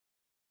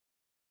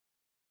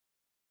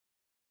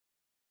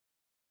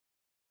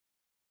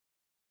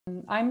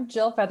I'm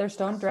Jill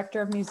Featherstone,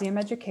 Director of Museum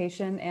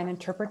Education and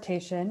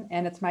Interpretation,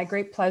 and it's my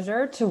great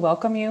pleasure to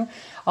welcome you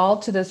all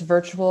to this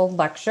virtual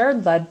lecture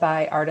led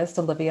by artist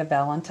Olivia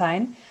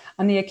Valentine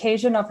on the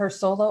occasion of her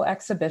solo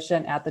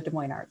exhibition at the Des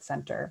Moines Arts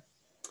Center.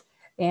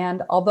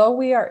 And although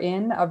we are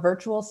in a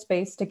virtual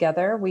space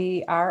together,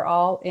 we are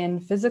all in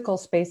physical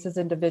spaces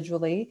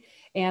individually,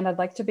 and I'd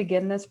like to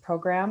begin this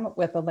program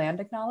with a land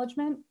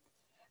acknowledgement.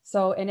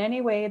 So in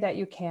any way that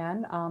you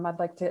can, I'd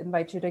like to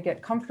invite you to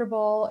get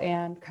comfortable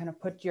and kind of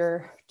put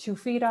your 2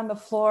 feet on the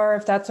floor,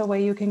 if that's a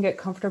way you can get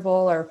comfortable,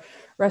 or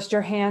rest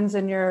your hands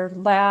in your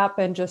lap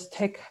and just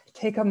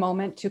take a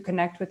moment to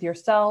connect with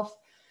yourself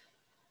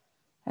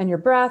and your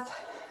breath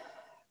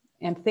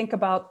and think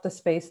about the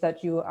space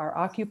that you are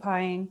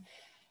occupying.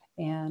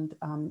 And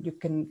you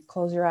can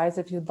close your eyes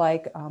if you'd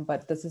like,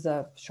 but this is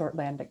a short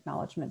land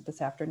acknowledgement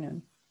this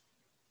afternoon.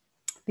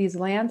 These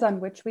lands on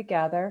which we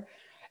gather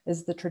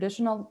is the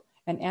traditional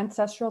and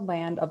ancestral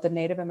land of the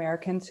Native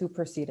Americans who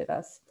preceded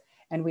us,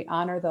 and we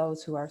honor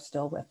those who are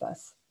still with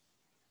us.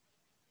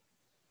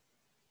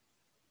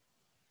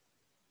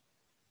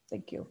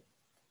 Thank you.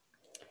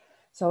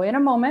 So in a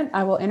moment,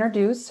 I will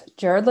introduce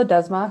Jared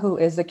Ledesma, who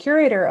is the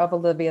curator of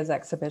Olivia's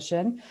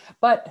exhibition,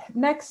 but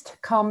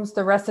next comes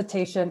the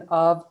recitation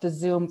of the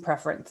Zoom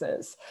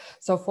preferences.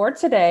 So for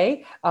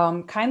today,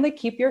 kindly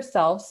keep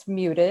yourselves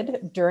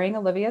muted during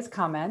Olivia's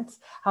comments.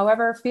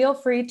 However, feel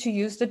free to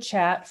use the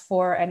chat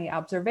for any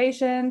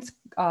observations,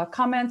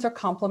 comments, or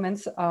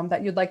compliments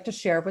that you'd like to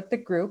share with the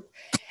group.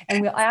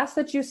 And we'll ask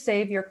that you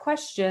save your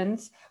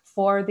questions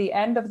for the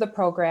end of the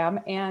program.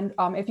 And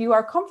if you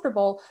are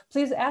comfortable,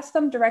 please ask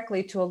them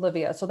directly to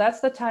Olivia. So that's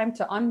the time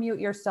to unmute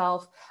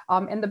yourself.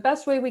 In the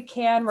best way we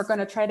can, we're going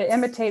to try to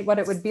imitate what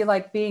it would be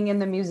like being in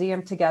the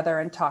museum together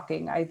and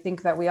talking. I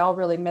think that we all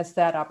really miss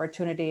that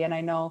opportunity. And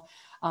I know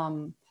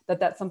that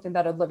that's something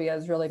that Olivia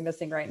is really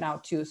missing right now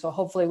too. So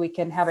hopefully we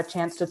can have a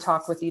chance to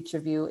talk with each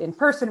of you in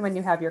person when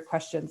you have your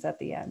questions at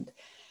the end.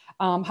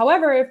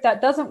 However, if that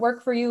doesn't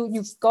work for you,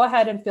 you go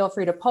ahead and feel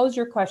free to pose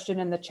your question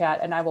in the chat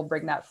and I will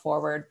bring that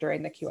forward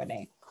during the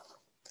Q&A.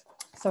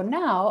 So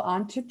now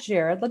on to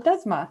Jared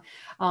Ledesma.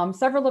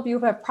 Several of you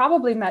have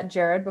probably met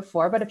Jared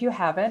before, but if you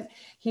haven't,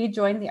 he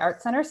joined the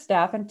Art Center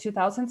staff in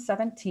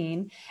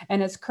 2017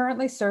 and is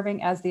currently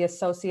serving as the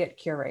Associate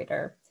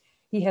Curator.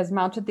 He has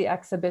mounted the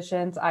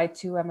exhibitions I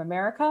Too Am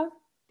America,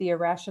 The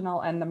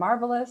Irrational and the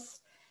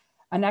Marvelous,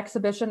 an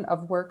exhibition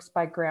of works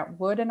by Grant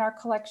Wood in our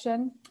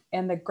collection,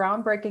 and the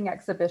groundbreaking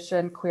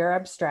exhibition Queer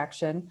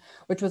Abstraction,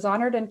 which was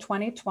honored in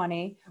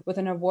 2020 with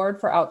an award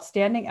for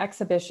Outstanding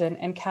Exhibition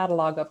and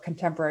Catalog of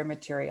Contemporary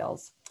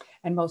Materials.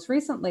 And most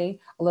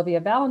recently, Olivia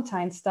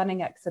Valentine's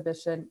stunning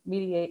exhibition,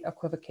 Mediate,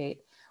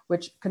 Equivocate,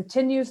 which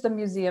continues the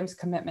museum's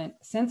commitment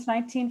since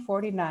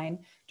 1949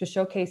 to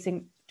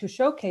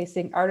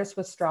showcasing artists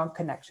with strong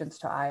connections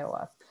to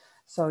Iowa.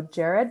 So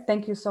Jared,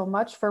 thank you so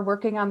much for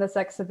working on this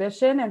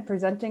exhibition and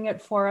presenting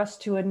it for us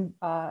to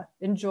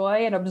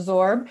enjoy and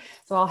absorb.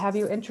 So I'll have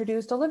you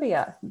introduce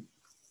Olivia.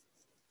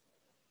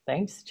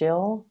 Thanks,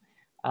 Jill.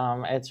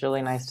 It's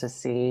really nice to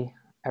see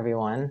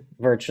everyone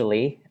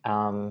virtually.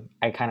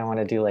 I kind of want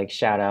to do like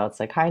shout outs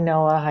like, hi,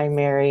 Noah, hi,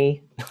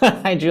 Mary,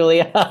 hi,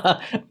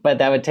 Julia, but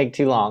that would take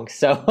too long.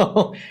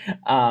 So,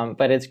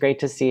 but it's great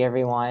to see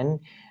everyone.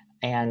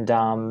 And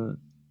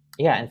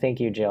yeah, and thank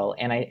you, Jill.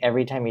 And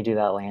every time you do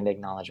that land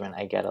acknowledgement,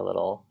 I get a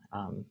little,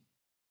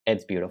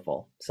 it's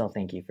beautiful. So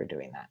thank you for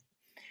doing that.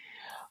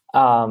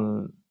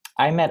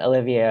 I met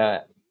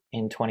Olivia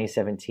in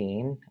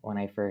 2017 when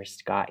I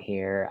first got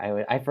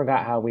here. I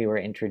forgot how we were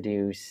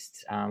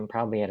introduced,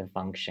 probably at a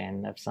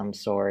function of some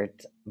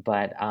sort,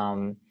 but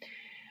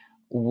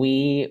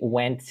we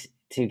went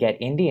to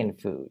get Indian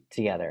food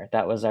together.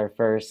 That was our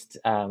first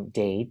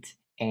date.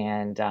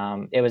 And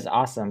it was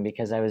awesome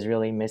because I was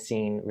really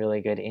missing really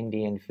good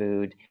Indian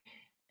food.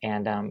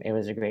 And it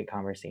was a great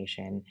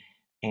conversation.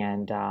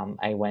 And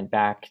I went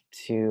back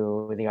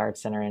to the Art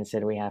Center and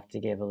said, we have to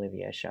give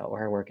Olivia a show.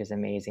 Her work is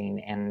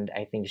amazing. And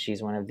I think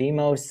she's one of the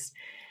most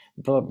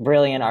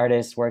brilliant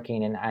artists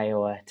working in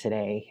Iowa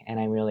today. And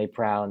I'm really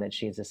proud that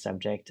she's the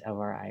subject of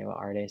our Iowa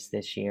Artist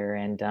this year.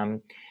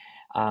 And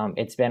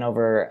it's been a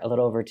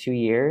little over 2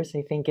 years,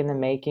 I think, in the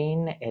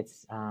making.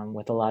 It's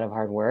with a lot of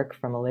hard work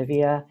from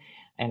Olivia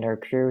and our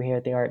crew here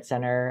at the Art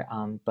Center,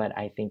 but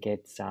I think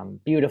it's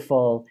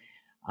beautiful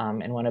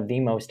and one of the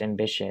most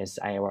ambitious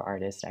Iowa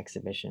Artist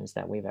exhibitions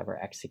that we've ever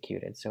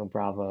executed. So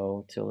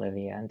bravo to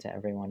Olivia and to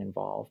everyone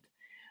involved.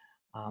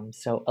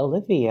 So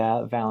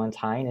Olivia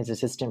Valentine is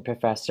assistant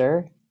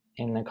professor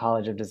in the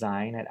College of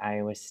Design at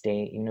Iowa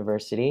State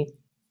University.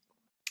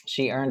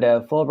 She earned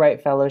a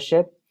Fulbright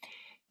Fellowship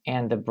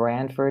and the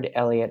Branford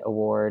Elliott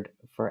Award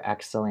for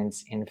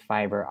Excellence in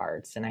Fiber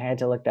Arts. And I had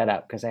to look that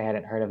up because I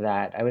hadn't heard of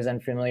that. I was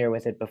unfamiliar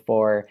with it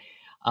before,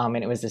 and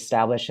it was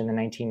established in the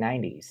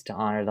 1990s to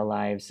honor the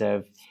lives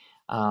of,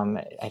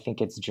 I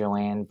think it's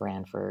Joanne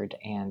Branford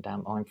and,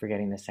 I'm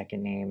forgetting the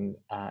second name,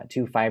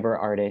 2 fiber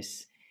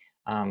artists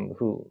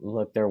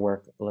who their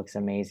work looks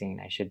amazing.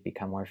 I should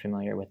become more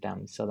familiar with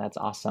them. So that's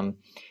awesome.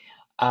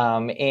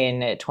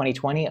 In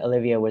 2020,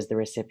 Olivia was the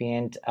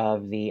recipient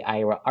of the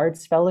Iowa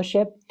Arts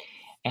Fellowship,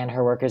 and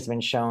her work has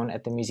been shown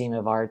at the Museum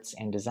of Arts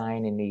and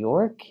Design in New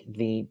York,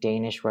 the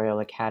Danish Royal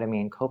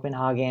Academy in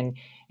Copenhagen,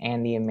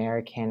 and the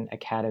American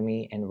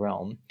Academy in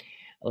Rome.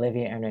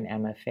 Olivia earned an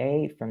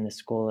MFA from the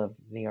School of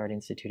the Art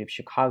Institute of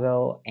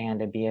Chicago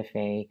and a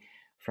BFA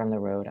from the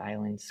Rhode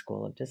Island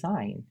School of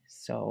Design.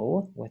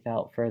 So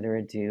without further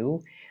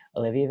ado,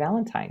 Olivia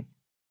Valentine.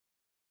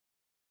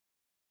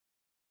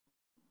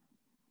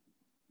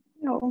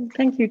 Oh,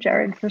 thank you,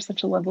 Jared, for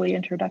such a lovely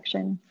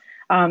introduction.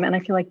 And I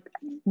feel like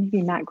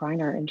maybe Matt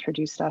Greiner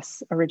introduced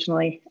us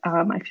originally.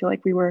 I feel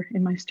like we were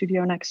in my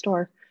studio next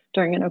door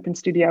during an open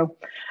studio.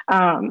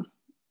 And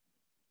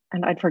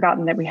I'd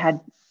forgotten that we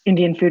had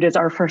Indian food as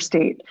our first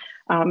date,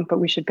 but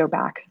we should go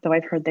back, though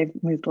I've heard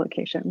they've moved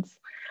locations.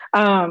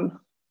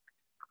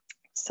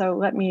 So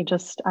let me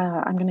just,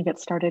 I'm gonna get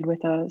started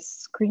with a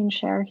screen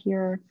share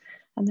here,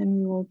 and then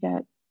we will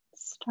get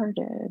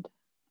started.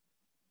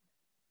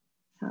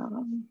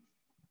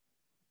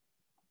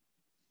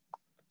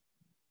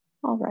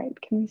 All right,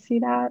 can we see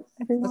that,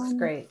 everyone? Looks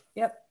great,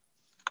 yep.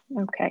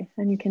 Okay,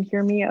 and you can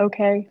hear me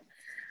okay?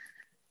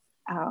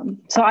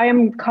 So I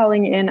am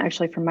calling in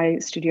actually from my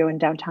studio in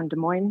downtown Des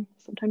Moines.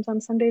 Sometimes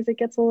on Sundays it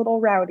gets a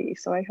little rowdy,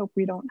 so I hope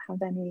we don't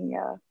have any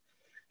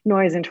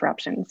noise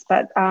interruptions.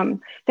 But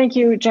thank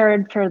you,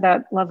 Jared, for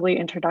that lovely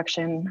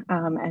introduction,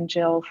 and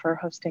Jill for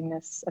hosting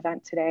this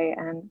event today,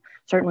 and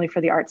certainly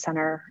for the Art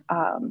Center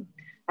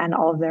and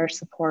all of their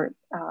support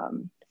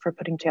for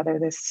putting together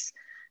this,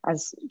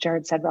 as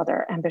Jared said,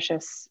 rather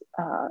ambitious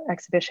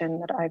exhibition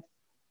that I've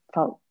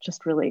felt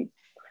just really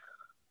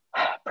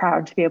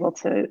proud to be able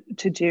to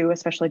do,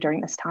 especially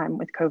during this time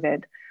with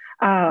COVID.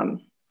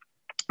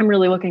 I'm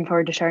really looking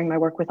forward to sharing my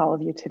work with all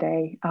of you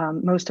today.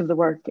 Most of the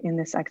work in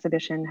this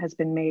exhibition has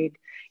been made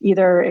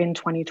either in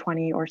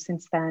 2020 or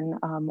since then,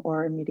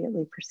 or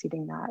immediately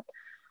preceding that.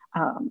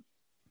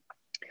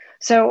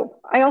 So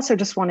I also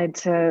just wanted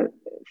to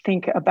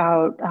think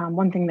about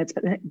one thing that's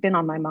been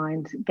on my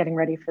mind getting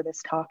ready for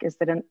this talk is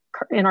that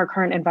in our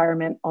current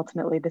environment,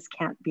 ultimately this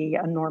can't be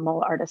a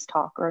normal artist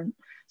talk or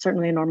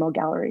certainly a normal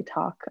gallery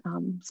talk,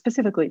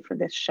 specifically for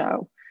this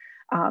show.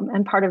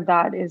 And part of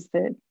that is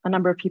that a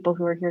number of people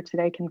who are here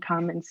today can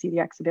come and see the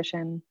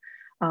exhibition,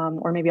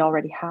 or maybe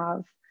already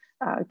have.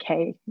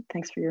 Kay,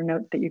 thanks for your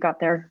note that you got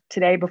there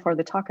today before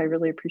the talk. I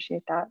really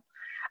appreciate that.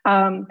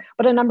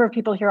 But a number of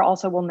people here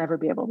also will never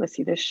be able to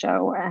see this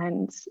show.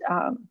 And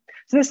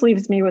so this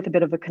leaves me with a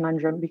bit of a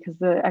conundrum because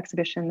the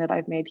exhibition that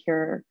I've made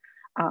here,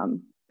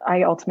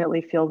 I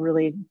ultimately feel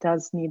really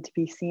does need to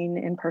be seen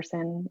in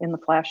person, in the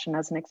flesh, and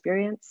as an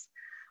experience.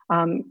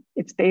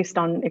 It's based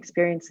on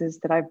experiences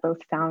that I've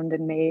both found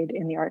and made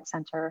in the Art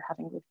Center,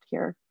 having lived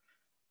here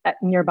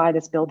nearby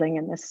this building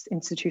and this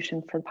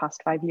institution for the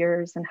past 5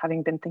 years, and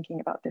having been thinking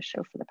about this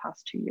show for the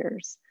past 2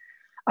 years.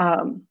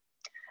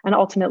 And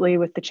ultimately,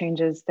 with the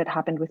changes that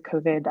happened with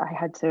COVID, I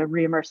had to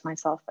re-immerse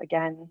myself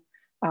again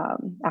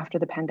after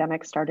the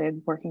pandemic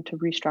started, working to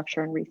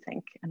restructure and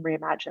rethink and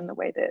reimagine the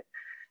way that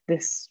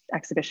this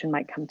exhibition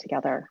might come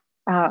together.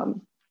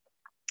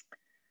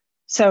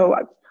 So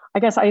I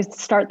guess I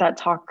start that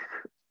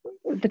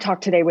the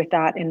talk today with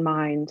that in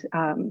mind,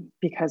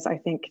 because I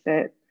think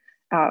that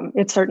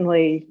it's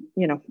certainly,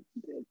 you know,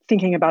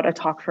 thinking about a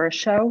talk for a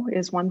show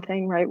is one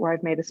thing, right, where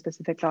I've made a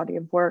specific body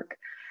of work.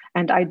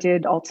 And I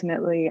did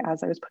ultimately,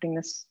 as I was putting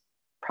this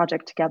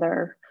project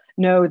together,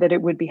 know that it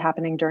would be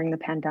happening during the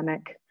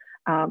pandemic,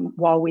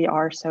 while we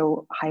are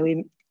so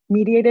highly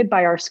mediated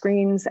by our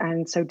screens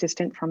and so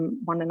distant from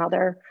one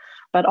another,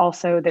 but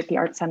also that the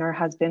Art Center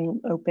has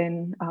been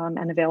open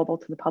and available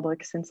to the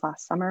public since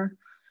last summer,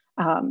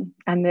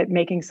 and that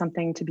making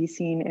something to be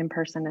seen in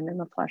person and in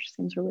the flesh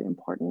seems really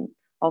important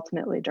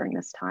ultimately during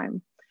this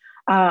time.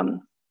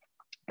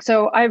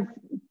 So I've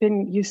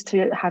been used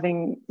to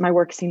having my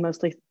work seen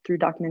mostly through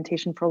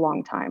documentation for a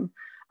long time.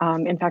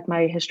 In fact,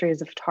 my history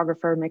as a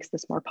photographer makes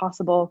this more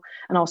possible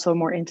and also a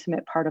more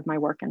intimate part of my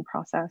work and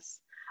process.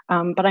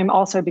 But I'm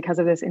also, because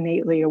of this,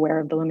 innately aware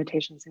of the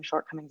limitations and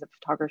shortcomings of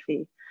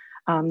photography.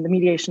 The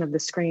mediation of the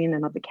screen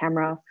and of the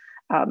camera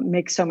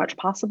makes so much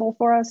possible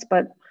for us,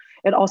 but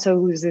it also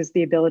loses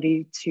the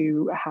ability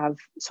to have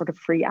sort of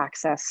free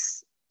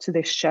access to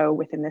this show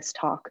within this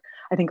talk.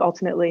 I think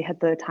ultimately,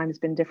 had the times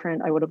been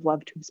different, I would have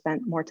loved to have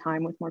spent more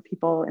time with more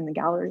people in the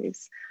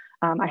galleries.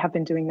 I have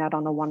been doing that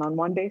on a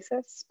one-on-one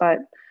basis, but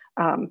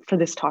for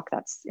this talk,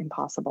 that's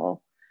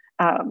impossible.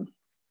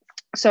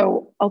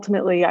 So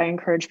ultimately, I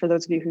encourage, for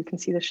those of you who can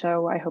see the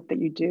show, I hope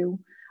that you do.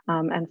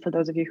 And for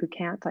those of you who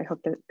can't, I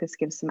hope that this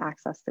gives some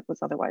access that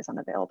was otherwise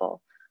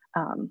unavailable.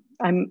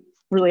 I'm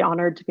really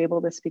honored to be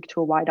able to speak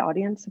to a wide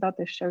audience about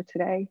this show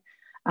today.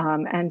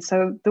 And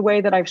so the way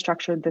that I've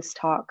structured this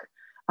talk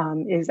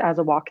is as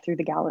a walk through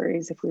the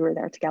galleries, if we were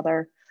there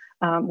together,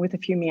 with a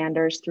few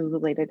meanders through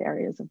related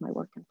areas of my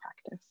work and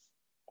practice.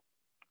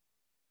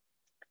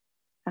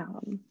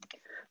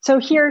 So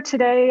here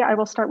today, I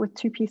will start with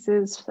two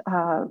pieces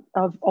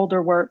of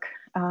older work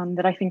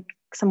that I think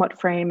somewhat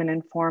frame and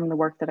inform the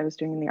work that I was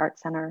doing in the Art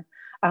Center.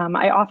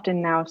 I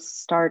often now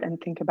start and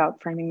think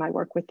about framing my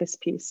work with this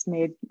piece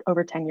made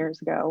over 10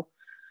 years ago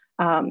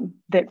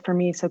that for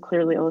me so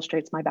clearly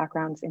illustrates my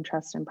background's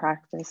interest and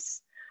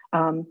practice,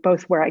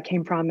 both where I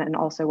came from and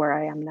also where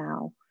I am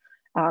now.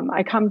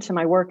 I come to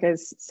my work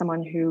as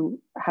someone who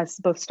has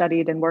both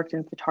studied and worked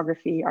in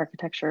photography,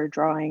 architecture,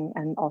 drawing,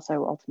 and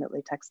also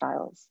ultimately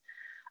textiles.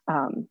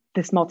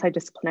 This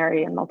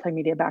multidisciplinary and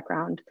multimedia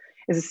background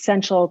is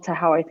essential to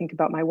how I think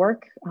about my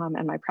work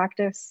and my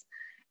practice.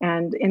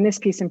 And in this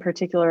piece in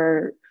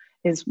particular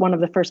is one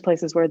of the first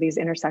places where these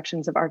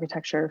intersections of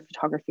architecture,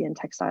 photography, and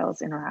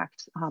textiles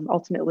interact,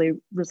 ultimately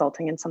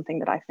resulting in something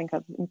that I think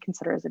of and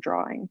consider as a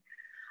drawing.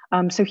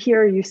 So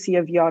here you see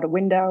a view out a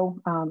window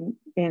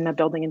in a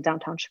building in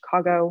downtown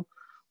Chicago,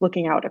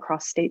 looking out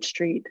across State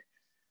Street.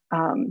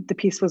 The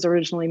piece was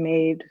originally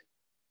made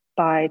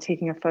by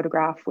taking a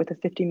photograph with a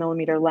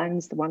 50mm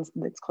lens, the one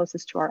that's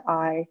closest to our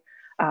eye,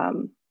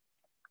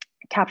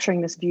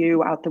 capturing this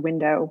view out the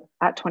window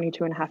at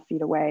 22.5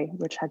 feet away,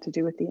 which had to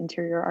do with the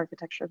interior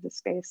architecture of the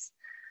space.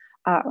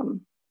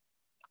 And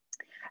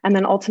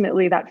then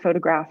ultimately that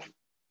photograph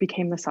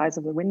became the size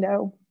of the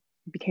window,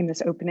 became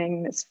this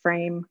opening, this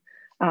frame,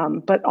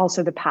 but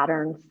also the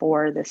pattern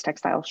for this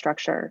textile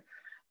structure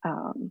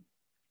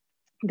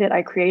that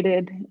I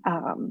created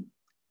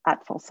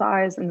at full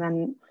size, and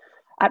then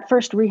at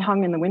first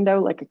rehung in the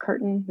window like a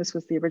curtain. This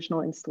was the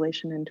original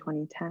installation in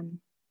 2010.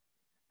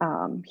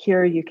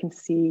 Here you can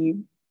see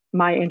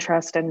my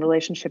interest and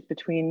relationship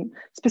between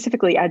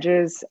specifically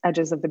edges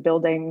of the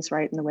buildings,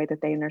 right, and the way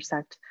that they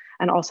intersect,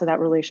 and also that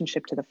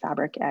relationship to the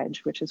fabric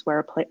edge, which is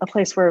where a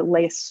place where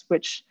lace,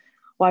 which,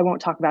 well, I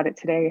won't talk about it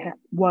today,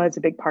 was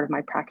a big part of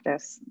my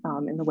practice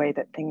in the way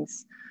that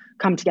things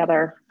come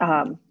together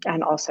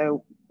and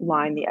also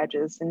line the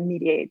edges and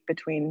mediate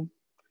between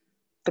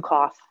the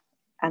cloth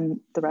and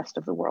the rest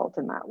of the world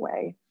in that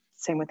way.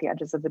 Same with the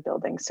edges of the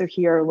building. So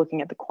here,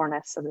 looking at the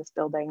cornice of this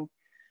building,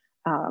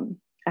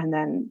 and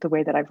then the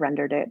way that I've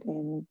rendered it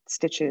in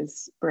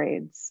stitches,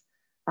 braids,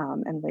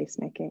 and lace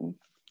making.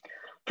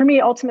 For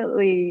me,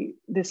 ultimately,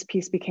 this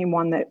piece became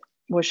one that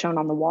was shown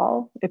on the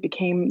wall. It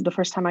became, the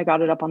first time I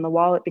got it up on the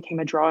wall, it became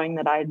a drawing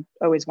that I'd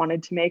always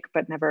wanted to make,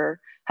 but never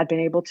had been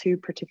able to,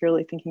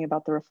 particularly thinking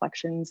about the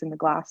reflections in the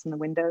glass and the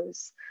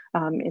windows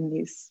in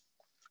these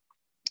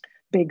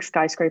big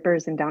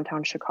skyscrapers in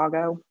downtown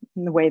Chicago,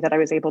 and the way that I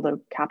was able to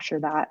capture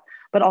that,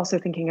 but also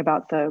thinking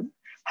about the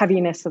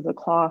heaviness of the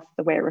cloth,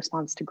 the way it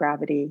responds to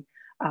gravity,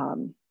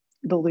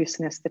 the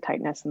looseness, the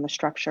tightness, and the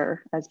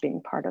structure as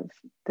being part of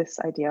this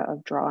idea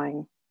of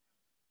drawing.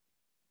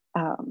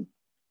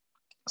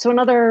 So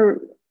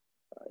another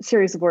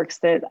series of works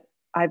that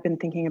I've been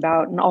thinking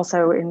about, and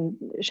also in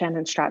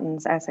Shannon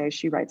Stratton's essay,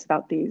 she writes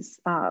about these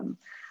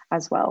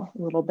as well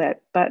a little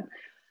bit, but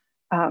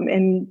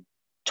in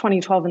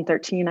 2012 and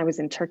 13, I was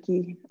in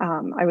Turkey.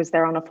 I was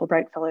there on a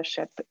Fulbright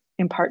fellowship,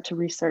 in part to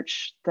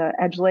research the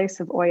edge lace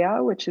of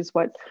Oya, which is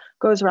what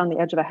goes around the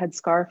edge of a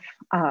headscarf.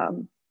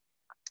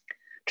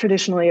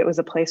 Traditionally, it was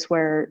a place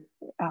where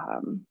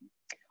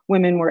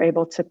women were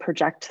able to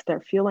project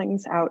their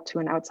feelings out to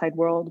an outside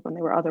world when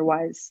they were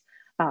otherwise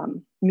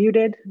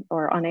muted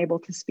or unable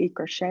to speak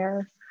or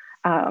share.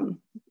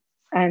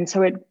 And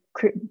so it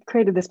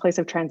created this place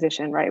of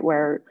transition, right,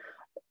 where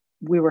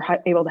we were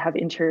able to have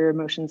interior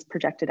emotions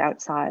projected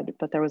outside,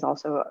 but there was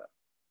also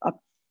a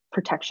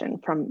protection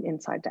from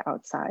inside to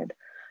outside.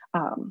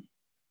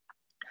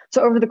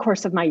 So over the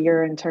course of my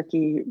year in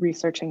Turkey,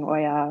 researching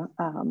Oya,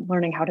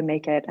 learning how to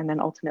make it, and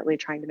then ultimately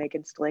trying to make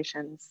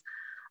installations,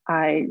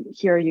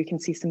 here you can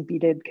see some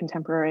beaded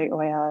contemporary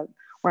Oya,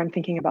 where I'm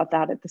thinking about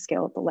that at the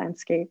scale of the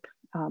landscape.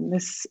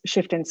 This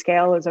shift in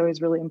scale is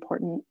always really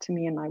important to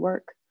me in my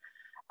work.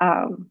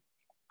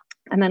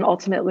 And then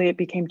ultimately it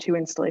became two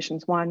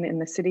installations, one in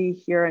the city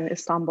here in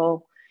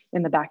Istanbul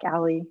in the back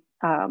alley.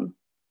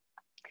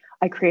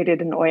 I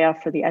created an Oya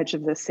for the edge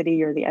of the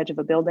city or the edge of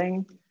a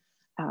building,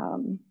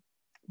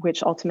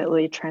 which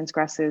ultimately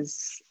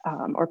transgresses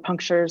or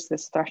punctures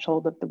this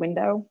threshold of the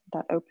window,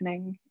 that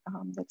opening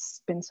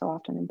that's been so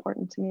often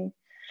important to me.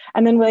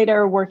 And then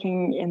later,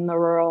 working in the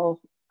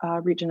rural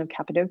region of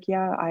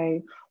Cappadocia,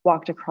 I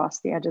walked across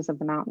the edges of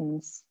the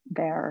mountains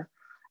there,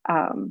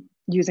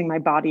 using my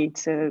body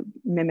to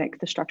mimic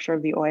the structure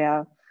of the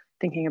Oya,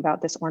 thinking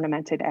about this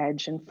ornamented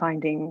edge and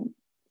finding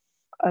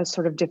a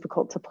sort of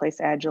difficult to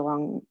place edge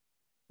along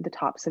the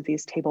tops of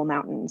these table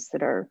mountains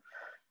that are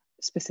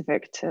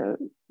specific to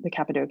the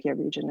Cappadocia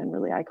region and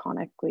really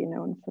iconically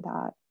known for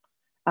that.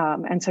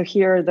 And so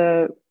here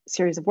the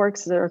series of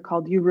works that are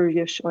called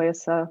Yürüyüş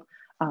Oyası,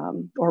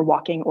 or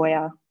Walking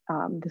Oya,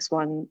 this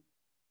one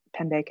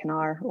Pembe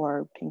Kenar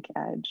or Pink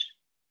Edge.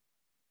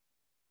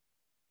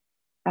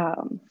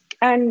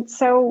 And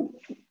so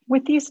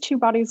with these two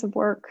bodies of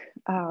work,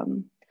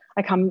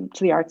 I come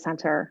to the Art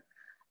Center.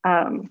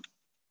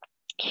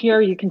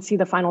 Here you can see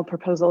the final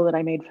proposal that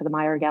I made for the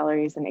Meyer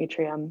Galleries and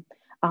Atrium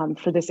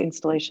for this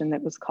installation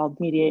that was called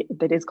Mediate,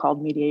 that is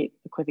called Mediate,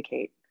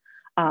 Equivocate.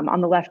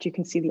 On the left, you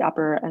can see the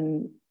upper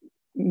and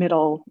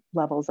middle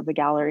levels of the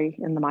gallery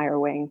in the Meyer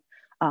wing.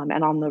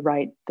 And on the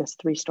right, this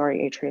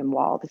 3-story atrium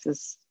wall. This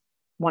is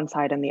one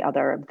side and the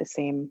other of the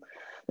same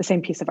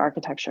piece of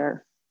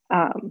architecture.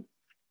 The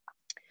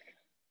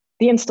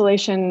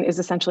installation is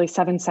essentially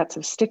 7 sets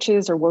of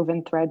stitches or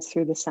woven threads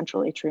through the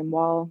central atrium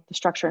wall. The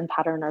structure and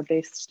pattern are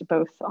based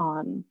both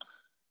on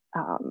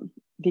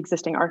the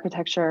existing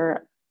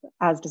architecture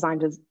as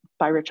designed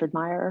by Richard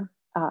Meyer,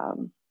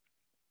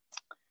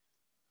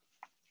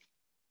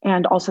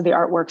 and also the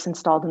artworks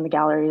installed in the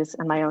galleries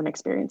and my own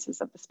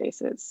experiences of the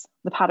spaces.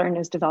 The pattern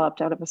is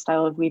developed out of a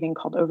style of weaving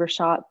called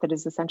overshot that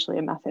is essentially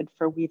a method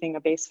for weaving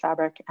a base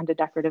fabric and a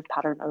decorative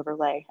pattern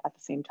overlay at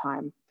the same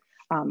time.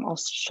 I'll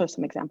show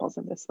some examples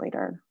of this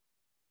later.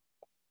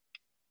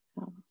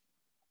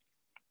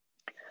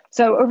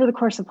 So over the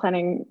course of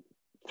planning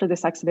for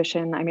this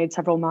exhibition, I made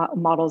several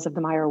models of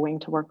the Meyer wing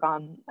to work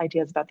on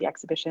ideas about the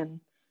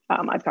exhibition.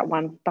 I've got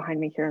one behind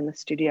me here in the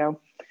studio.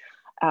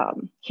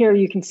 Here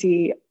you can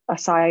see a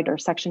side or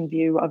section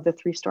view of the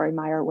 3-story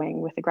Meyer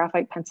wing with a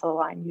graphite pencil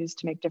line used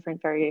to make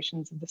different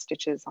variations of the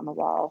stitches on the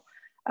wall.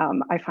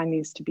 I find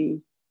these to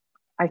be,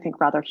 I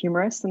think, rather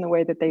humorous in the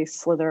way that they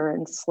slither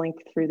and slink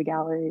through the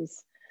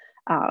galleries.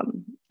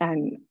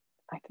 And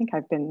I think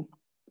I've been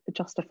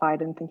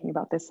justified in thinking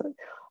about this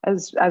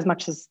as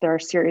much as there are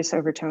serious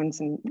overtones,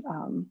 and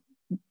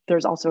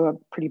there's also a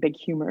pretty big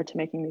humor to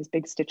making these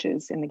big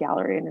stitches in the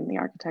gallery and in the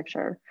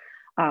architecture.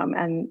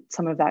 And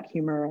some of that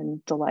humor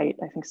and delight,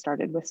 I think,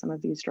 started with some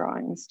of these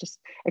drawings, just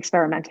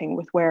experimenting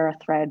with where a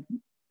thread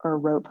or a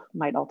rope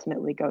might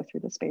ultimately go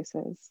through the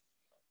spaces.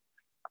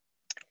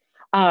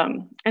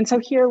 And so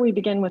here we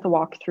begin with a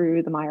walk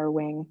through the Meyer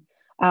wing.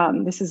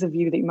 This is a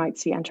view that you might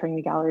see entering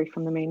the gallery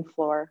from the main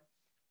floor.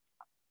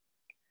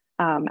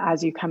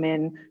 As you come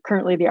in,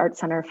 currently the Art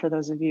Center, for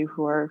those of you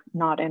who are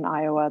not in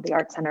Iowa, the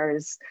Art Center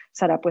is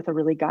set up with a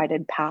really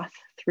guided path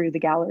through the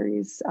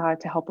galleries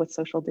to help with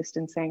social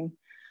distancing.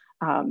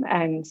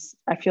 And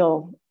I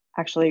feel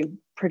actually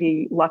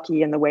pretty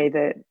lucky in the way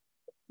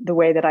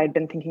that I'd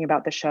been thinking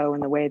about the show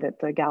and the way that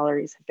the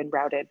galleries have been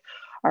routed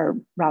are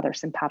rather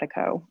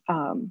simpatico.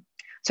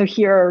 So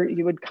here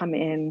you would come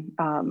in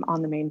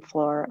on the main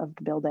floor of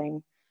the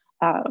building,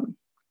 and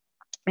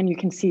you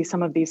can see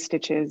some of these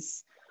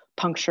stitches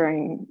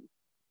puncturing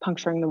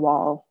the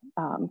wall,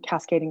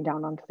 cascading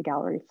down onto the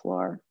gallery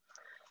floor.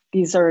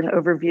 These are an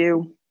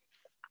overview,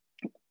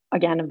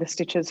 again, of the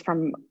stitches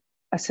from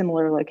a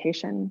similar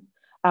location.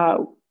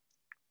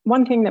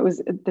 One thing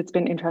that's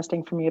been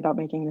interesting for me about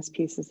making this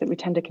piece is that we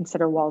tend to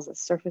consider walls as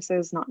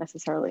surfaces, not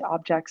necessarily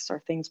objects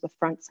or things with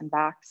fronts and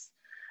backs.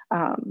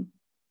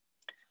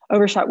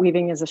 Overshot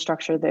weaving is a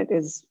structure that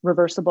is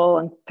reversible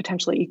and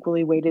potentially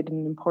equally weighted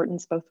in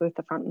importance, both with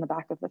the front and the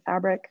back of the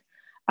fabric.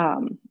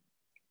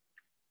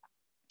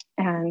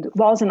 And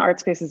walls in art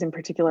spaces in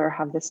particular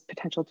have this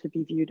potential to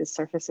be viewed as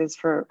surfaces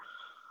for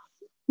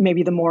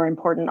maybe the more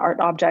important art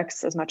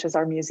objects. As much as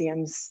our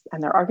museums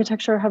and their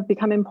architecture have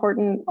become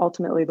important,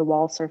 ultimately the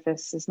wall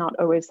surface is not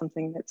always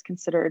something that's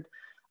considered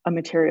a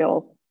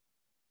material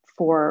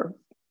for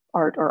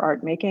art or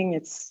art making.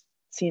 It's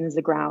seen as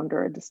the ground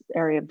or an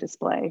area of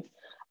display.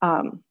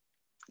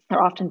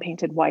 They're often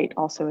painted white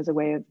also as a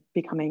way of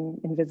becoming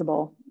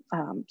invisible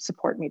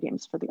support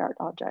mediums for the art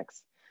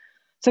objects.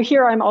 So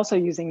here I'm also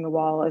using the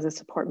wall as a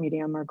support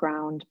medium or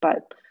ground,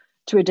 but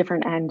to a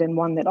different end, and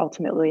one that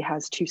ultimately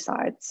has 2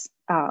 sides.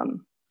 I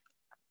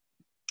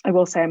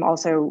will say I'm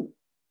also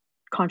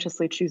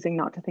consciously choosing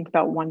not to think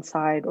about one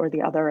side or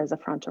the other as a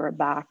front or a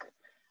back,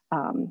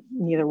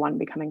 neither one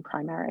becoming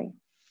primary.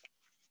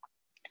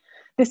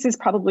 This is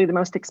probably the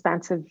most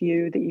expansive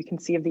view that you can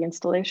see of the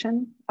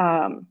installation.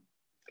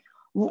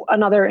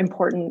 Another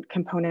important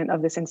component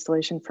of this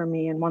installation for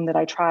me, and one that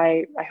I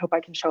hope I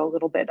can show a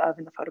little bit of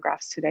in the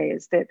photographs today,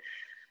 is that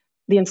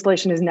the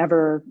installation is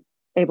never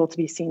able to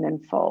be seen in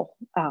full.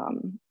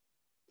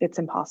 It's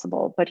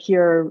impossible, but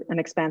here an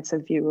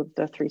expansive view of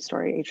the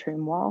 3-story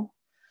atrium wall.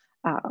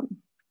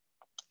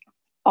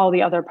 All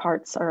the other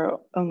parts are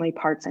only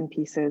parts and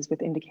pieces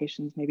with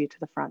indications maybe to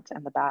the front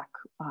and the back,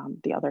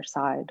 the other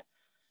side.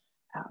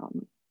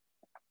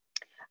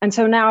 And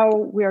so now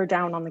we are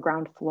down on the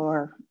ground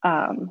floor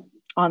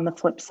on the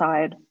flip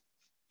side.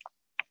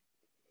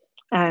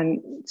 And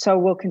so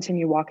we'll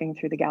continue walking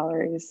through the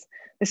galleries.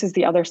 This is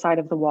the other side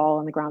of the wall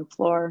on the ground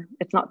floor.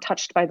 It's not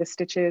touched by the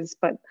stitches,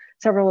 but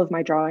several of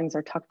my drawings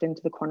are tucked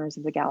into the corners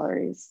of the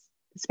galleries,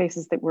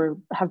 spaces that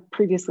have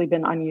previously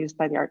been unused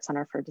by the Art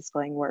Center for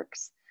displaying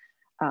works.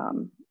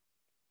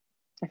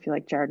 I feel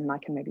like Jared and I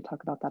can maybe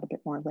talk about that a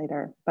bit more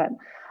later, but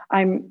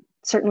I'm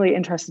certainly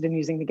interested in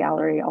using the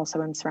gallery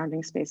also in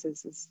surrounding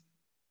spaces as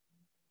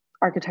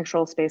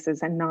architectural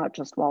spaces and not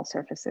just wall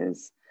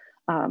surfaces,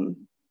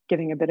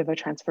 giving a bit of a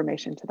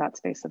transformation to that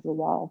space of the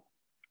wall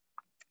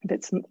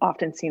that's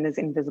often seen as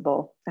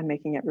invisible and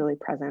making it really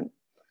present.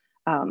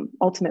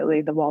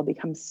 Ultimately, the wall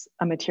becomes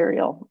a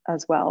material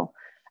as well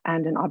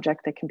and an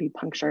object that can be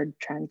punctured,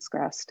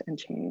 transgressed, and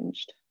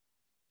changed.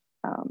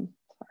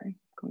 Sorry,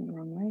 going the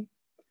wrong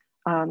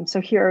way.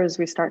 So here, as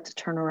we start to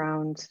turn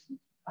around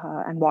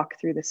and walk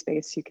through the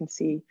space, you can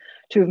see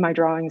two of my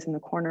drawings in the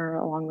corner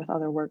along with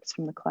other works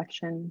from the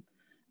collection,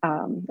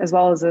 as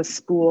well as a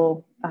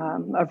spool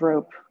of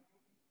rope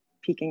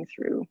peeking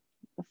through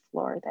the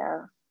floor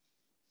there.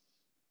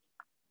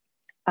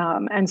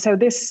 And so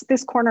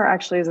this corner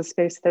actually is a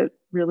space that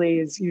really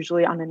is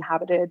usually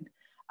uninhabited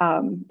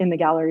in the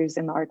galleries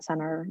in the Art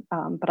Center,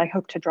 but I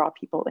hope to draw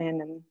people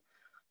in and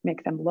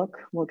make them look.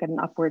 We'll get an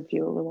upward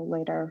view a little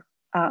later.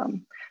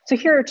 So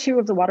here are two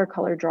of the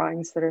watercolor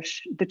drawings that are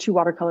the two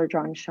watercolor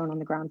drawings shown on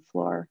the ground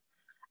floor.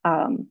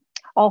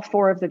 All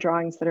four of the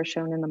drawings that are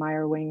shown in the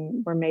Meyer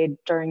wing were made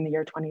during the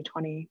year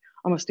 2020,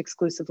 almost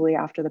exclusively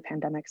after the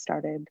pandemic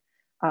started.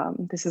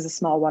 This is a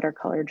small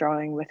watercolor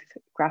drawing with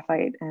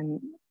graphite and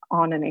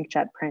on an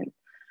inkjet print.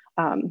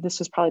 This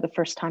was probably the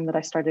first time that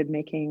I started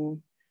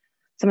making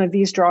some of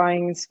these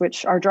drawings,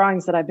 which are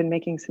drawings that I've been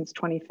making since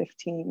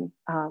 2015,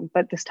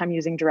 but this time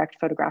using direct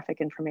photographic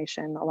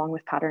information along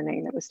with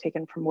patterning that was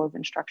taken from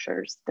woven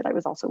structures that I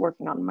was also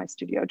working on in my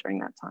studio during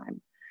that time,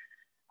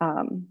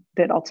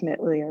 that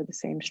ultimately are the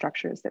same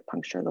structures that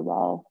puncture the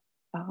wall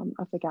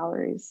of the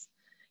galleries.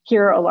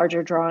 Here, a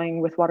larger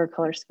drawing with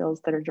watercolor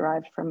spills that are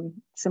derived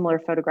from similar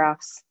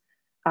photographs.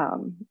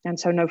 And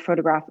so no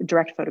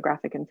direct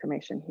photographic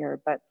information here,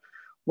 but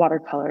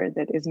watercolor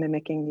that is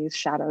mimicking these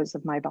shadows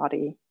of my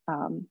body,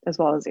 as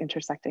well as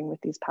intersecting with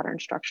these pattern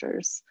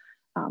structures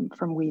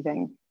from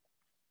weaving.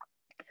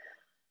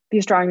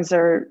 These drawings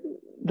are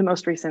the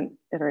most recent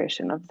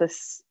iteration of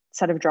this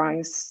set of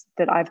drawings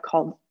that I've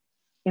called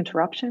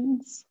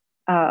interruptions.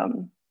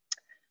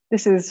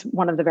 This is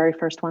one of the very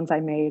first ones I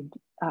made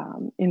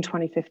in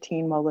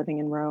 2015 while living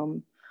in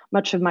Rome.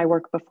 Much of my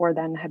work before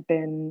then had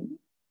been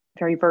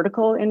very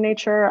vertical in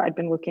nature. I'd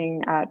been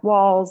looking at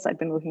walls, I'd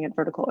been looking at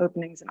vertical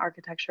openings in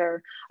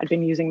architecture. I'd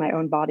been using my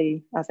own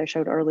body, as I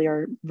showed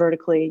earlier,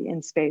 vertically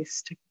in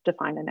space to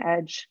define an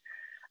edge.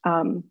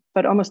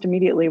 But almost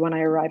immediately when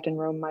I arrived in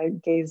Rome, my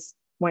gaze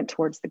went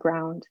towards the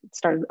ground.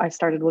 I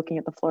started looking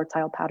at the floor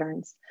tile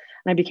patterns,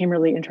 and I became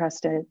really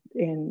interested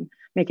in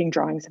making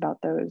drawings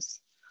about those,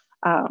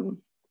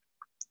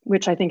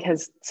 which I think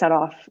has set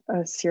off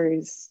a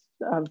series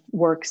of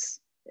works,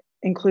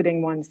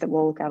 including ones that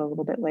we'll look at a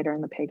little bit later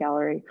in the Pay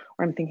Gallery,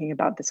 where I'm thinking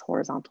about this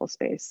horizontal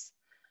space.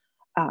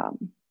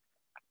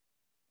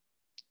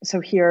 So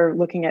here,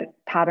 looking at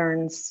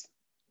patterns,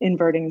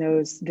 inverting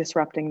those,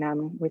 disrupting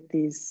them with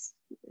these,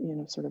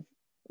 sort of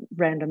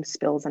random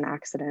spills and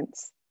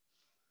accidents.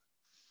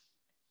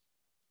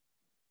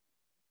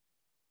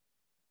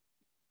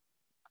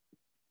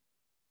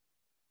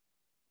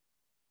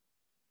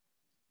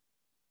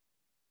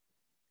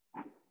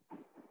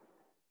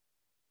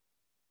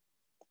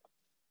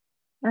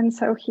 And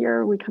so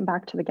here we come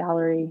back to the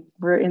gallery.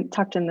 We're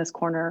tucked in this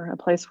corner, a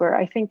place where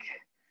I think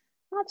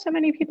not so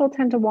many people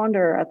tend to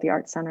wander at the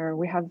Art Center.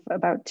 We have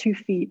about 2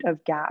 feet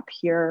of gap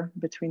here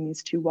between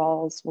these two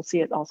walls. We'll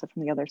see it also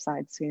from the other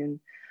side soon.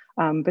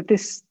 But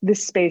this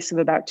space of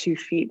about 2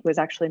 feet was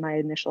actually my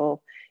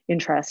initial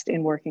interest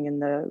in working in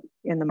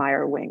the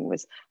Meyer wing,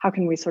 was how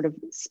can we sort of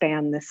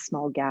span this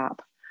small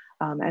gap?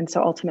 And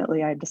so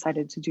ultimately I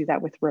decided to do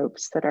that with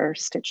ropes that are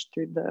stitched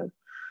through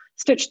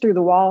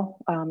the wall,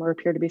 or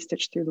appear to be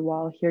stitched through the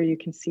wall. Here you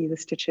can see the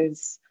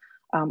stitches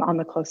on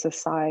the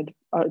closest side,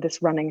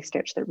 this running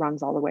stitch that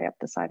runs all the way up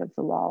the side of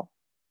the wall.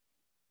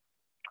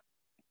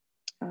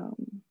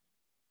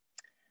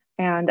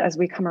 And as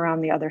we come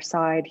around the other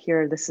side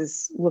here, this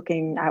is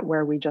looking at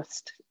where we're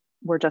just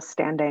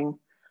standing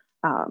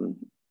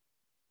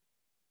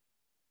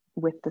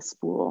with the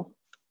spool.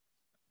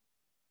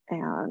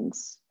 And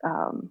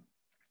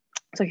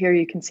so here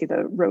you can see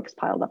the ropes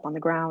piled up on the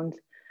ground.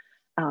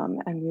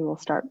 And we will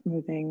start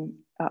moving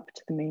up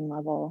to the main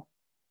level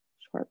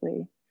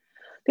shortly.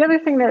 The other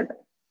thing that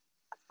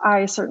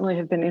I certainly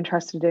have been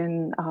interested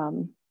in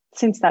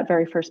since that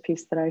very first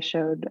piece that I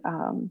showed,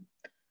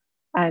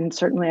 and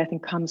certainly I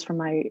think comes from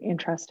my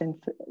interest in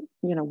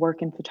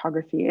work in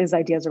photography, is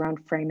ideas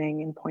around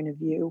framing and point of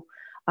view.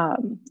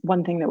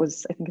 One thing that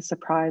was, I think, a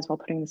surprise while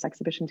putting this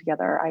exhibition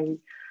together, I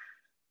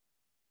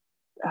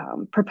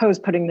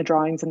proposed putting the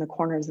drawings in the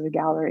corners of the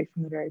gallery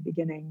from the very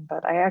beginning,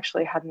 but I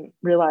actually hadn't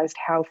realized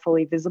how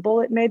fully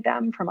visible it made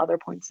them from other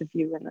points of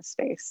view in the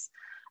space.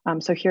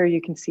 So here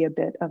you can see a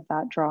bit of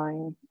that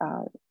drawing,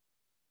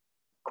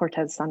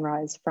 Cortez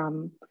Sunrise,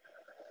 from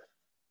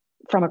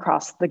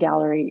across the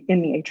gallery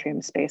in the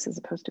atrium space as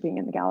opposed to being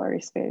in the gallery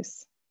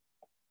space.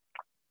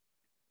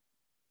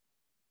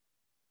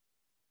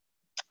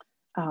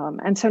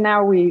 And so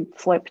now we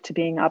flip to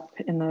being up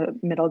in the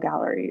middle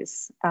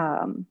galleries.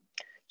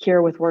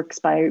 Here with works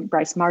by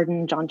Bryce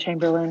Marden, John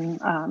Chamberlain,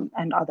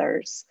 and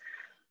others.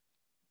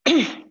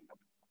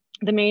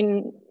 The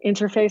main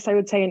interface, I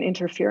would say, and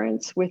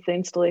interference with the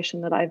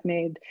installation that I've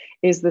made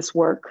is this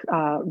work,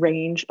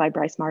 Range by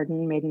Bryce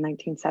Marden, made in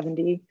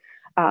 1970.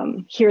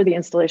 Here, the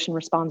installation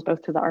responds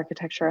both to the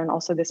architecture and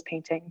also this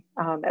painting,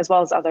 as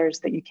well as others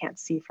that you can't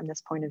see from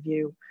this point of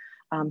view,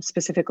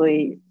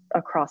 specifically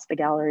across the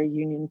gallery,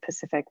 Union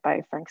Pacific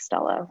by Frank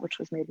Stella, which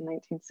was made in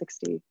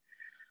 1960.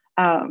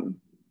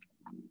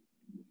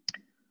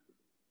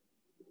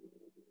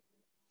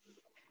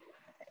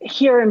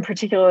 here in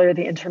particular,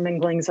 the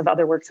interminglings of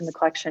other works in the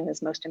collection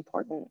is most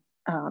important.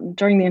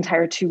 During the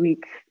entire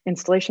 2-week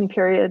installation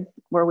period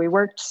where we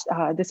worked,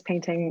 this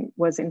painting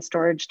was in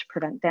storage to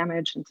prevent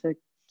damage and to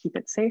keep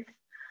it safe.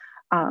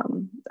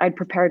 I'd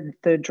prepared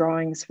the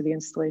drawings for the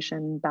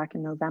installation back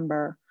in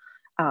November.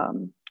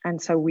 And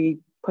so we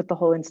put the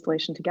whole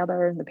installation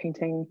together, and the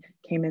painting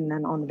came in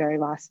then on the very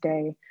last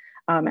day.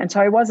 And so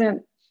I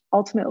wasn't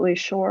ultimately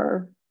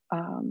sure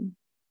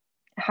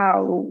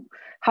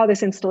how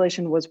this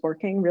installation was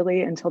working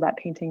really until that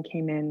painting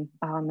came in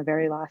on the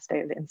very last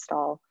day of the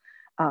install.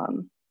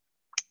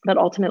 But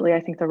ultimately,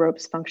 I think the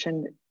ropes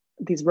functioned,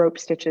 these rope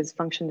stitches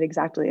functioned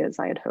exactly as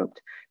I had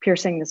hoped,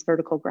 piercing this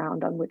vertical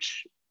ground on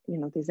which, you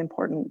know, these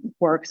important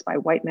works by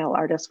white male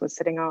artists was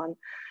sitting on,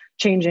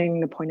 changing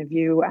the point of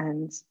view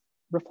and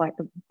reflect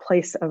the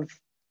place of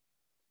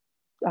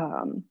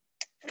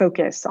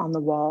focus on the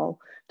wall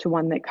to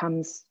one that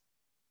comes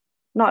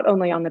not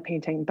only on the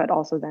painting, but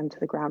also then to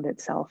the ground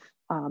itself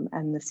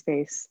and the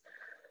space,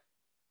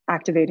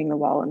 activating the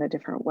wall in a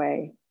different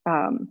way.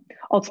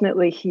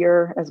 Ultimately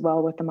here as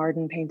well with the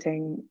Marden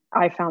painting,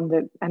 I found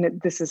that,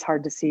 and this is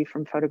hard to see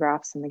from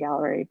photographs in the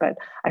gallery, but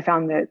I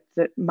found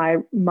that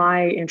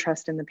my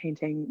interest in the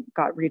painting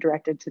got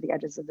redirected to the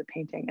edges of the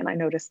painting. And I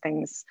noticed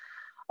things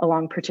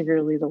along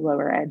particularly the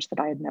lower edge that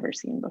I had never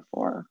seen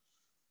before.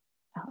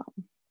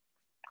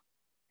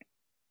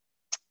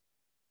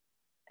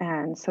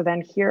 And so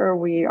then here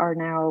we are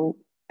now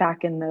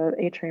back in the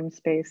atrium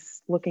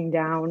space, looking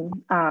down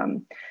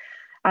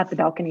at the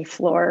balcony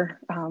floor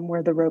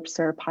where the ropes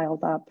are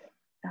piled up,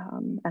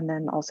 and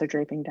then also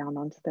draping down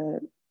onto the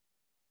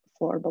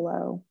floor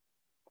below.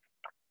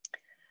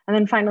 And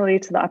then finally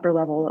to the upper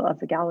level of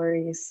the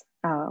galleries.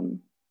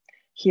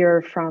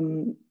 Here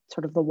from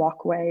sort of the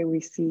walkway, we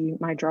see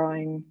my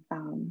drawing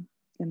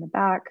in the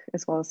back,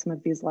 as well as some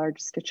of these large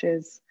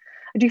stitches.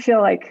 I do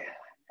feel like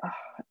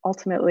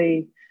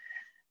ultimately,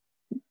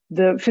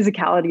 the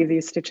physicality of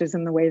these stitches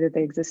and the way that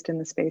they exist in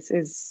the space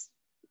is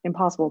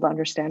impossible to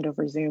understand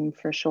over Zoom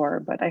for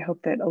sure, but I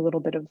hope that a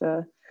little bit of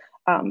the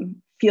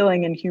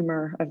feeling and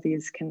humor of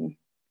these can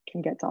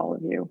get to all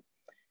of you.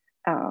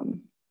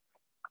 And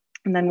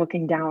then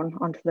looking down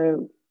onto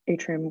the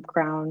atrium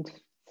ground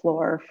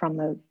floor from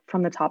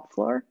the top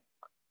floor.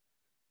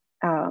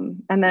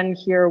 And then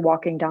here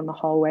walking down the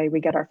hallway,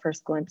 we get our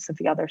first glimpse of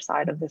the other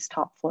side of this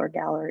top floor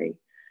gallery,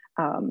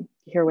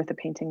 here with a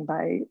painting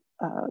by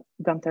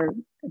Gunther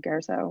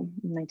Gerzo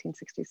in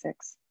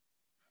 1966.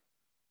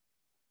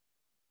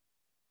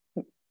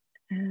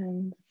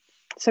 And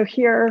so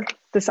here,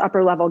 this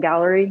upper level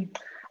gallery,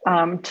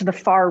 to the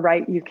far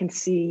right, you can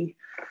see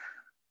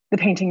the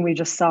painting we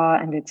just saw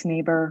and its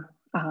neighbor.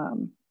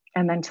 And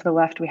then to the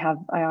left, we have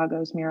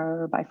Iago's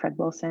Mirror by Fred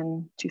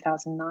Wilson,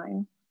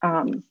 2009.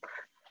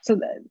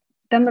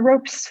 Then the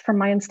ropes from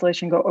my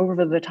installation go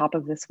over the top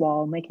of this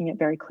wall, making it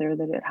very clear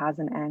that it has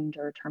an end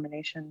or a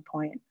termination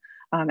point,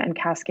 and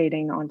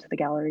cascading onto the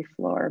gallery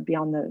floor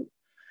beyond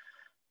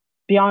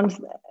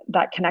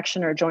that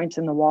connection or joint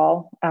in the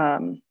wall.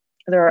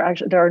 There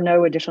are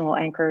no additional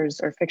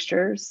anchors or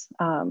fixtures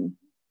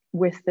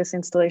with this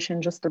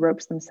installation, just the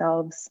ropes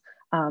themselves,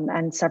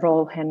 and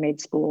several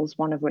handmade spools,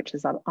 one of which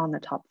is up on the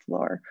top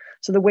floor.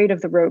 So the weight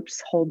of the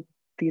ropes hold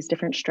these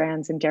different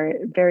strands in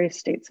various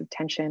states of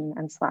tension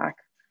and slack,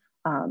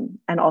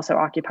 and also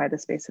occupy the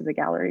space of the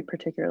gallery,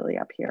 particularly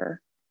up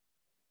here.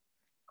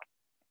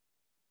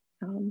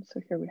 So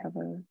here we have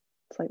a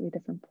slightly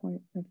different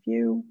point of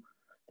view.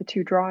 The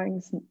two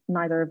drawings,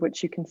 neither of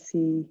which you can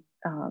see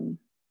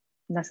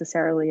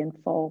necessarily in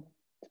full,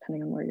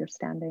 depending on where you're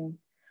standing.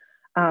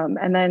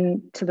 And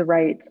then to the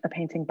right, a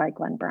painting by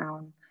Glenn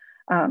Brown.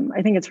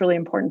 I think it's really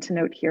important to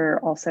note here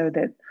also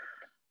that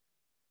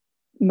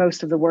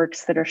most of the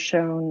works that are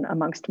shown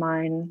amongst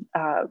mine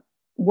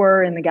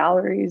were in the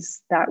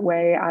galleries that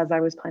way as I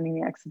was planning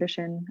the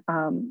exhibition.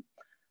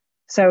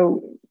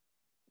 So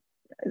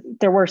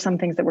there were some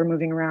things that were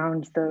moving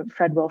around. The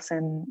Fred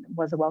Wilson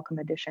was a welcome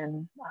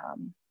addition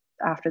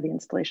after the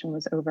installation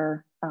was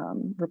over,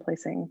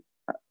 replacing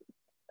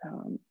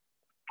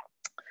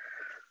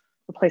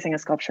a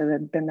sculpture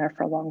that had been there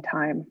for a long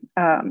time.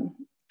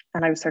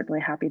 And I was certainly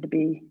happy to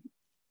be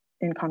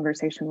in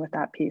conversation with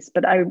that piece,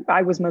 but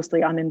I was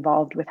mostly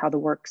uninvolved with how the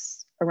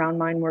works around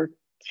mine were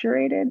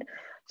curated.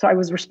 So I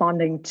was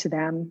responding to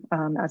them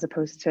as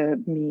opposed to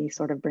me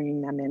sort of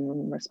bringing them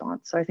in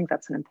response. So I think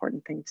that's an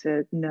important thing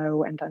to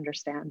know and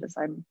understand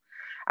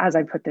as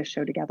I put this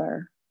show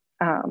together.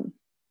 And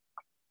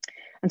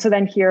so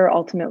then here,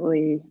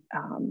 ultimately,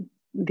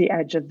 the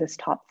edge of this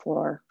top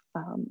floor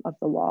of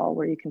the wall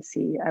where you can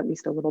see at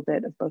least a little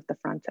bit of both the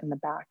front and the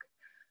back.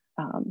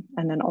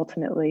 And then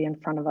ultimately in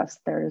front of us,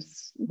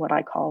 there's what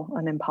I call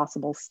an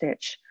impossible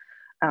stitch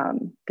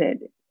that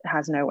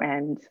has no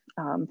end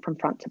from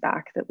front to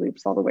back that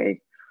loops all the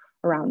way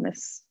around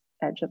this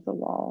edge of the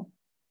wall.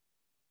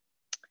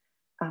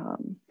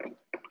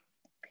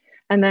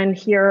 And then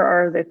here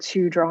are the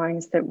two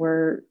drawings that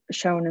were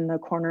shown in the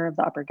corner of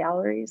the upper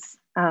galleries.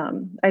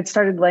 I'd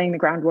started laying the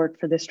groundwork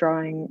for this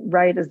drawing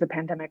right as the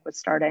pandemic was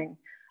starting.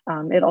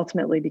 It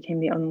ultimately became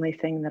the only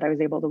thing that I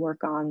was able to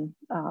work on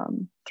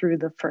through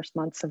the first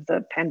months of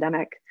the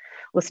pandemic,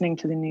 listening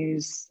to the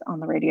news on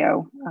the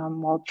radio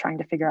while trying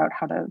to figure out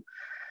how to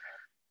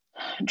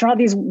draw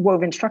these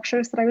woven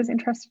structures that I was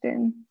interested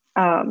in.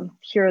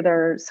 Here,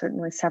 there are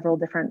certainly several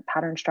different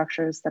pattern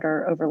structures that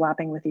are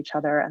overlapping with each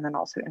other and then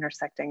also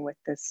intersecting with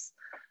this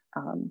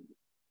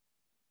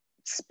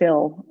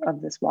spill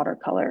of this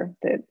watercolor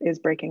that is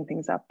breaking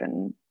things up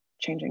and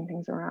changing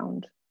things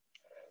around.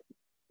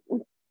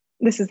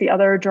 This is the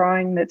other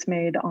drawing that's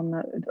made on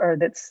the, or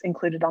that's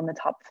included on the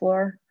top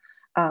floor,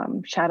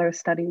 shadow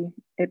study.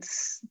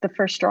 It's the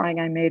first drawing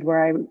I made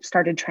where I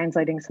started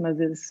translating some of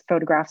these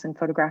photographs and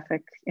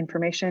photographic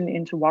information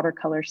into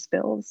watercolor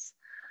spills,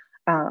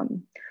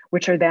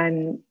 which are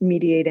then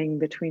mediating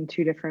between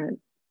two different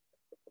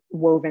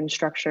woven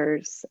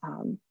structures,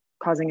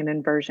 causing an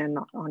inversion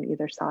on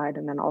either side,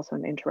 and then also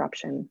an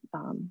interruption,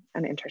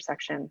 an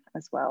intersection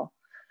as well.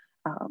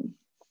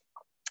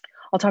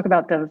 I'll talk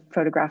about the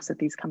photographs that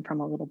these come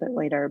from a little bit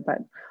later, but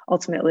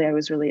ultimately I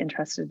was really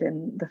interested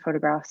in the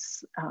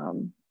photographs,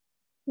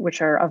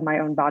 which are of my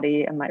own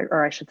body and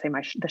or I should say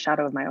the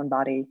shadow of my own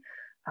body,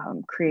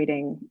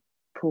 creating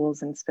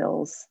pools and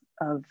spills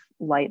of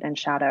light and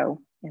shadow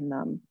in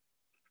them.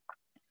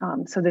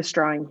 So this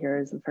drawing here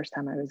is the first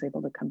time I was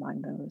able to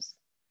combine those.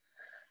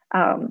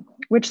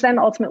 Which then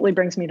ultimately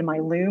brings me to my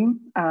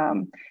loom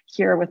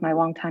here with my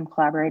longtime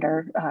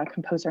collaborator,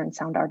 composer and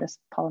sound artist,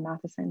 Paula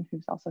Matheson,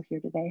 who's also here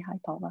today. Hi,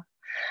 Paula.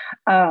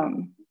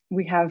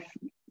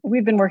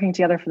 We've been working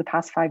together for the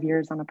past 5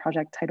 years on a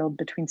project titled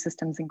Between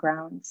Systems and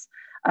Grounds.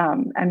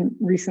 And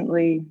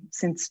recently,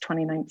 since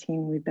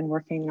 2019, we've been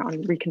working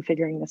on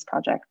reconfiguring this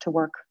project to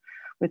work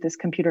with this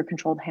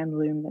computer-controlled hand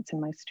loom that's in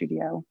my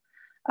studio.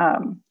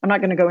 I'm not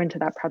going to go into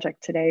that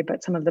project today,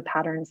 but some of the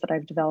patterns that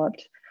I've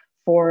developed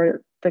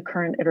for the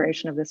current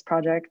iteration of this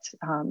project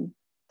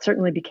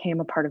certainly became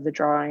a part of the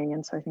drawing.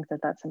 And so I think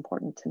that that's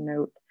important to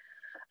note.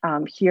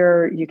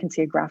 Here you can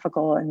see a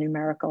graphical and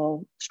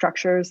numerical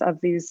structures of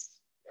these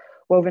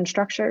woven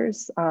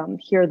structures.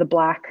 Here the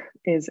black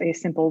is a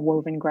simple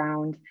woven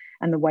ground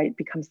and the white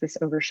becomes this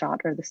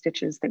overshot or the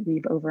stitches that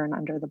weave over and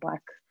under the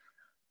black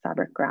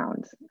fabric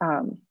ground.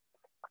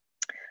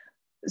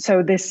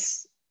 So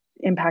this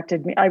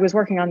impacted me. I was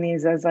working on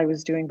these as I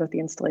was doing both the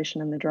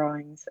installation and the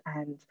drawings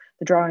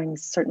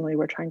certainly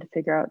were trying to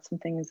figure out some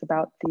things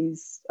about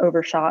these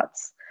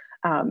overshots.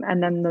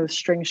 And then those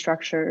string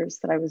structures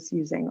that I was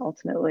using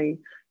ultimately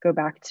go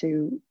back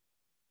to,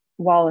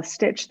 while a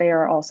stitch, they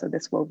are also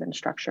this woven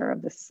structure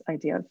of this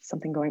idea of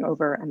something going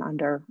over and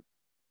under,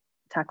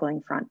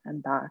 tackling front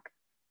and back.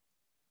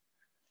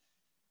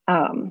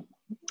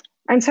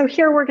 And so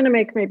here we're going to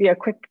make maybe a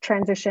quick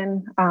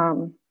transition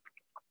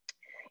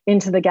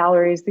into the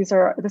galleries. This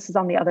is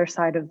on the other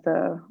side of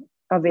the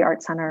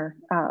art center.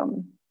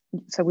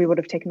 So we would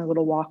have taken a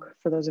little walk,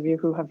 for those of you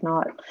who have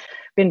not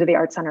been to the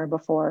art center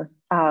before,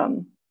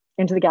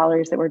 into the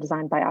galleries that were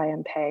designed by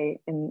I.M. Pei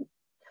in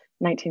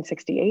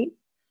 1968.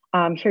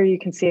 Here you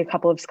can see a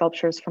couple of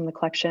sculptures from the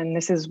collection.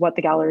 This is what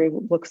the gallery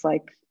looks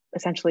like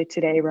essentially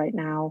today, right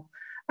now.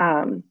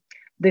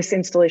 This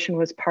installation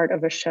was part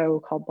of a show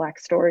called Black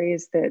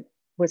Stories that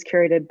was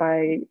curated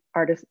by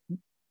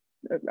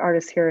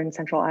artists here in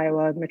central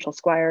Iowa, Mitchell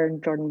Squire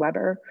and Jordan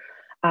Weber,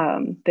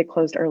 that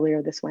closed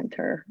earlier this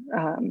winter.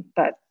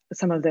 But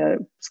some of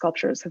the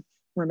sculptures have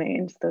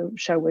remained. The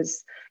show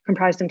was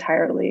comprised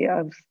entirely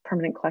of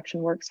permanent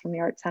collection works from the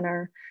Art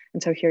Center.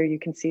 And so here you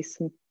can see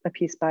a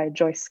piece by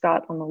Joyce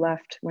Scott on the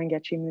left,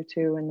 Wangechi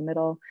Mutu in the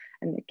middle,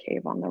 and Nick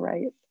Cave on the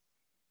right.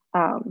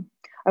 I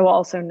will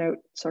also note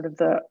sort of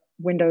the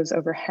windows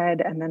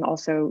overhead and then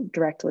also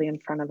directly in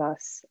front of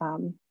us.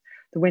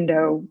 The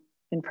window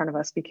in front of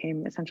us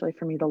became essentially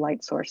for me the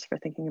light source for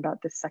thinking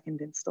about this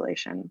second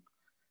installation.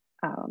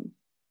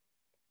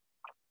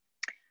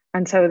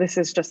 And so this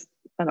is just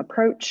an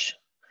approach.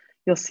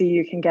 You'll see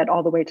you can get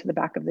all the way to the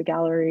back of the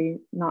gallery,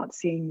 not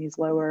seeing the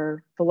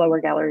lower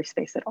gallery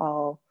space at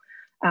all.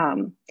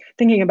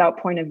 Thinking about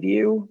point of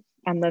view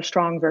and the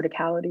strong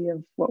verticality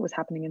of what was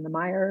happening in the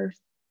Meyer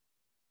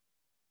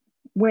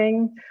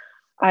wing,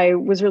 I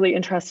was really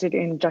interested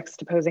in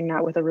juxtaposing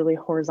that with a really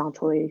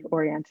horizontally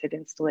oriented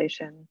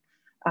installation.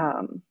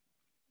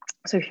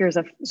 So here's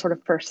a sort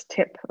of first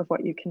tip of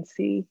what you can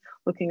see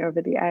looking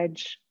over the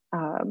edge.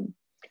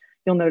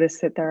 You'll notice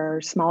that there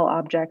are small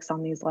objects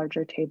on these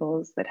larger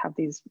tables that have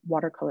these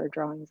watercolor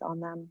drawings on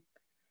them.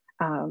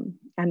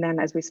 And then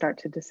as we start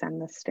to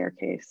descend this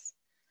staircase,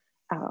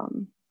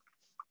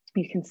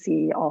 you can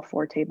see all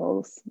 4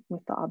 tables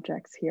with the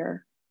objects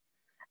here.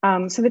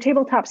 So the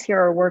tabletops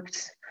here are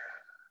worked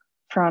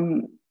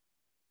from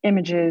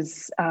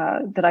images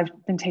that I've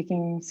been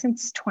taking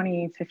since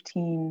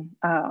 2015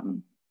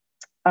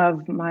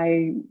 of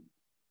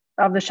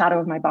the shadow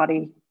of my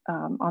body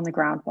on the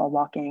ground while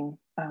walking.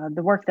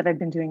 The work that I've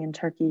been doing in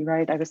Turkey,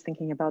 right? I was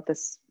thinking about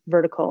this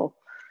vertical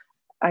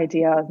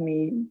idea of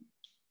me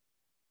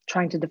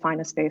trying to define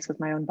a space with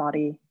my own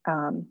body.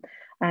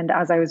 And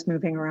as I was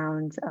moving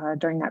around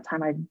during that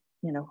time, I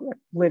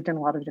lived in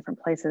a lot of different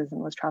places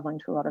and was traveling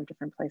to a lot of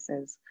different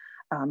places.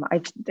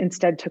 I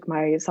instead took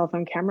my cell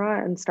phone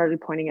camera and started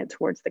pointing it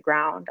towards the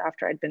ground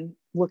after I'd been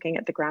looking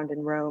at the ground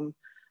in Rome,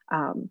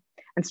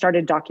 and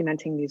started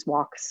documenting these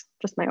walks,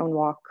 just my own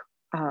walk.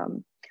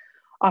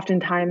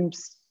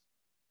 Oftentimes,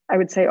 I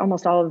would say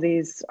almost all of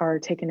these are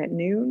taken at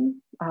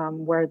noon,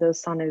 where the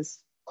sun is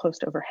close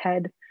to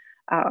overhead,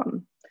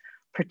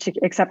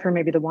 except for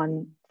maybe the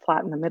one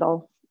flat in the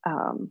middle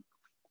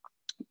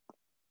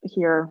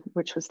here,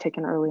 which was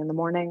taken early in the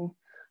morning.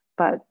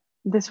 But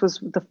this was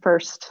the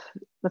first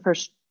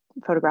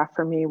photograph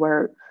for me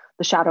where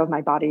the shadow of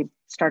my body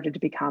started to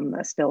become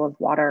a still of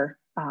water.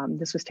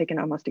 This was taken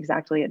almost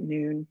exactly at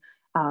noon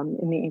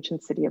in the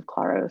ancient city of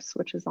Claros,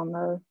 which is on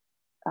the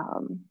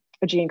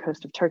Aegean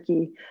coast of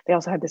Turkey. They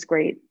also had this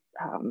great,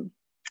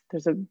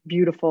 there's a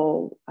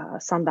beautiful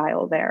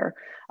sundial there.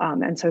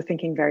 And so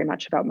thinking very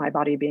much about my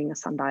body being a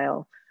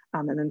sundial,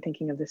 and then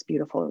thinking of this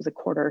beautiful, it was a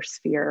quarter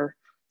sphere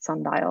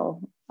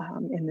sundial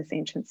in this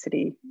ancient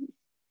city,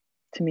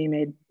 to me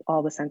made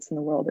all the sense in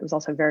the world. It was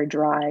also very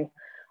dry,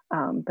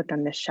 but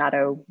then this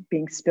shadow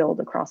being spilled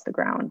across the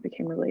ground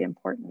became really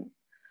important.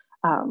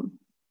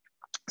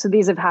 So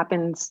these have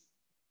happened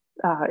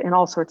in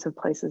all sorts of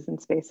places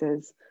and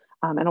spaces.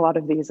 And a lot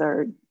of these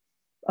are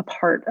a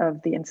part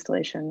of the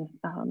installation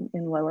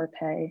in lower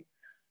pay,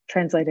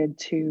 translated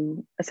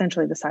to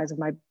essentially the size of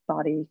my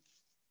body,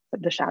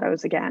 the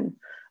shadows again.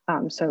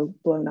 So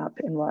blown up,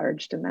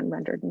 enlarged, and then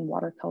rendered in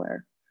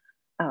watercolor.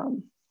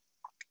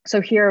 So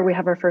here we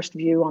have our first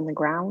view on the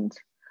ground.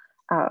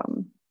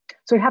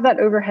 So we have that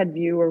overhead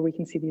view where we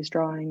can see these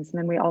drawings. And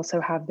then we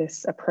also have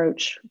this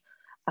approach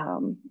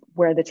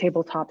where the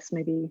tabletops,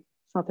 maybe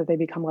it's not that they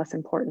become less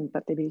important,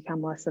 but they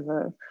become less of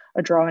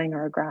a drawing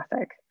or a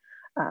graphic.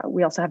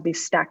 We also have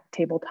these stacked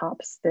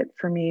tabletops that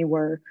for me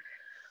were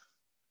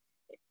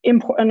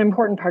an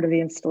important part of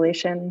the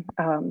installation.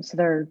 So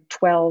there are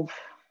 12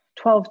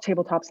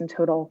 tabletops in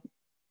total,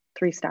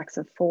 3 stacks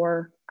of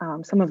 4.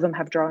 Some of them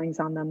have drawings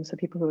on them. So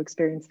people who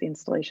experience the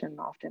installation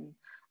often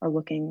are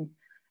looking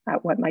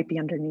at what might be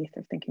underneath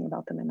or thinking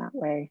about them in that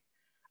way.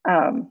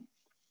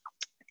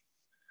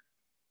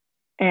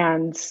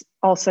 And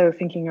also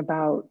thinking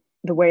about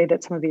the way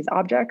that some of these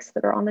objects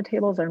that are on the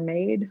tables are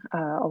made.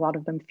 A lot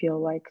of them feel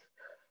like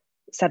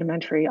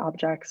sedimentary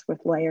objects with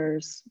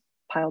layers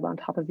piled on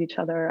top of each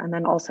other. And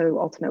then also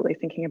ultimately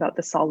thinking about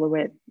the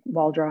Soloist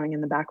wall drawing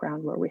in the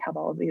background where we have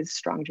all of these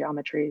strong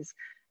geometries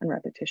and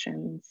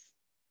repetitions.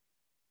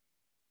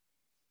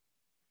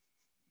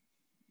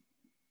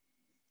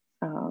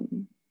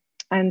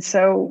 And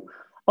so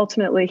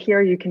ultimately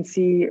here you can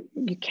see,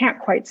 you can't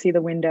quite see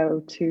the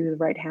window to the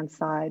right-hand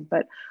side,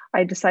 but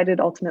I decided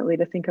ultimately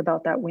to think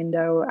about that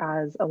window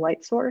as a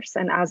light source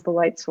and as the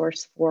light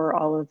source for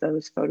all of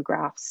those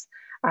photographs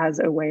as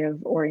a way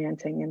of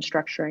orienting and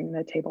structuring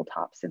the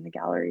tabletops in the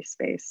gallery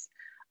space.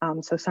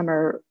 So some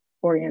are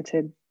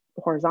oriented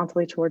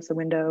horizontally towards the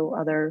window,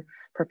 other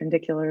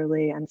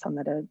perpendicularly, and some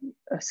at a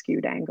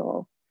skewed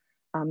angle.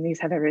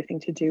 These have everything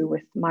to do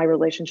with my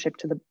relationship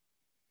to the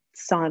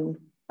sun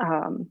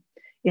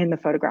in the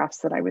photographs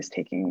that I was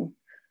taking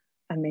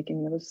and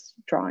making those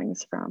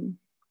drawings from.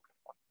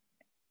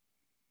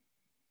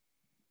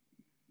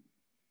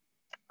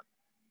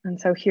 And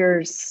so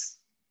here's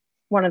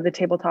one of the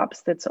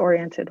tabletops that's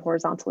oriented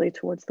horizontally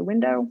towards the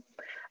window.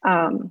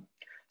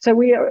 So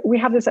we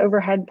have this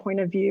overhead point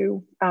of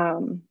view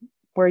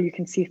where you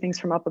can see things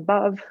from up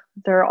above.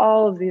 There are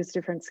all of these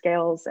different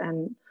scales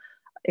and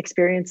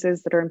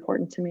experiences that are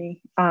important to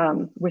me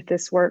with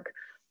this work.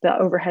 The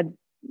overhead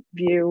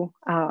view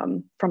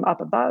from up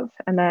above,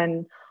 and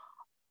then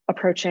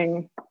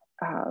approaching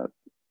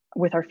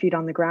with our feet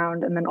on the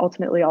ground, and then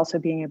ultimately also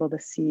being able to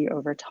see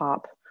over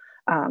top.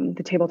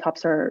 The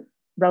tabletops are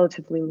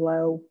relatively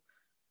low,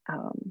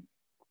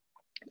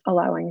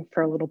 allowing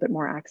for a little bit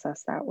more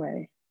access that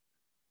way.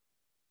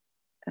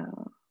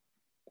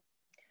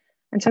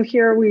 And so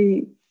here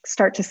we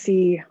start to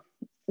see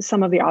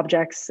some of the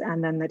objects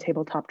and then the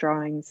tabletop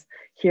drawings.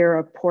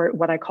 Here,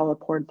 what I call a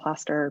poured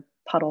plaster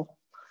puddle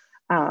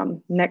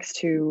next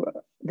to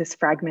this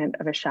fragment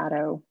of a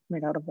shadow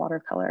made out of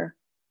watercolor.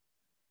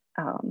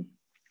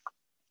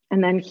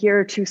 And then here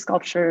are 2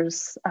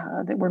 sculptures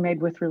that were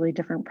made with really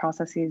different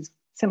processes,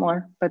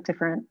 similar but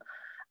different.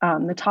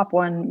 The top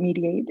one,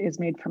 Mediate, is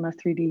made from a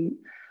 3D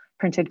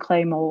printed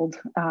clay mold,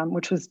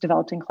 which was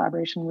developed in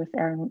collaboration with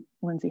Erin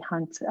Lindsay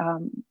Hunt,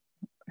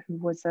 who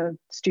was a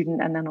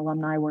student and then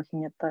alumni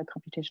working at the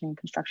Computation and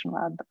Construction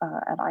Lab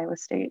at Iowa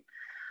State.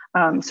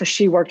 So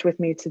she worked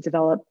with me to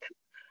develop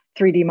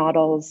 3D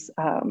models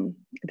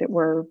that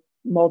were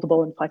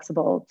moldable and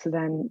flexible to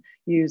then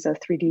use a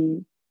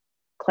 3D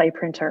clay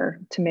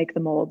printer to make the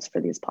molds for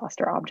these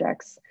plaster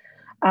objects.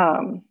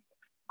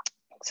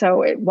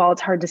 So while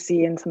it's hard to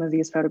see in some of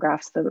these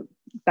photographs, the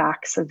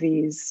backs of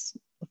these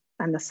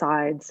and the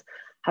sides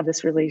have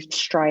this really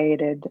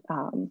striated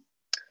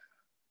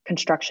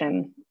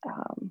construction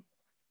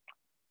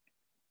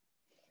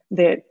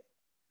that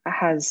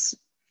has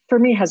for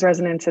me has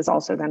resonance is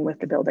also then with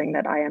the building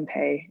that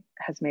IMPE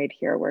has made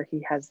here, where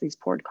he has these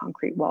poured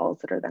concrete walls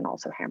that are then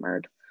also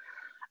hammered.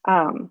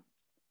 The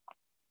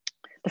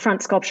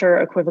front sculpture,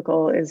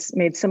 Equivocal, is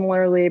made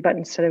similarly, but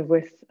instead of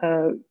with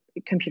a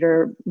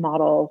computer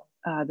model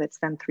that's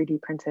then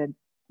 3D printed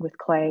with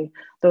clay,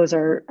 those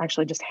are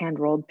actually just hand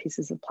rolled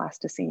pieces of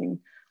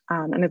plasticine.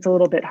 And it's a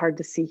little bit hard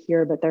to see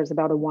here, but there's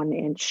about a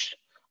 1-inch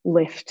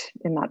lift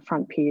in that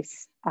front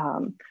piece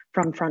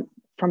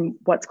from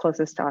what's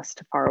closest to us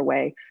to far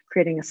away,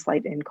 creating a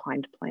slight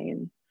inclined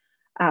plane.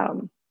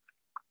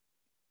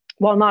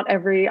 While not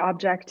every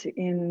object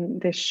in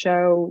this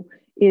show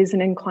is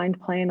an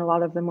inclined plane, a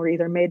lot of them were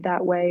either made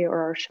that way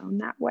or are shown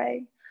that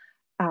way.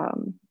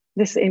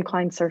 This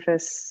inclined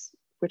surface,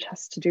 which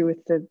has to do with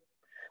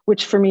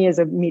which for me is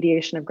a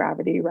mediation of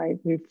gravity, right?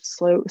 We've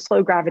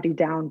slow gravity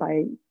down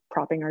by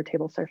propping our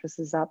table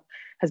surfaces up,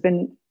 has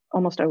been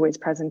almost always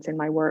present in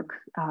my work.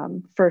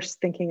 First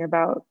thinking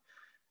about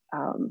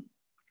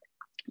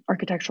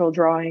architectural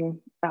drawing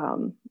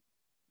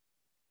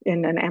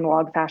in an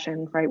analog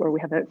fashion, right? Where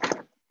we have a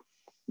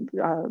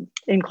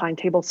inclined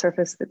table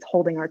surface that's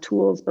holding our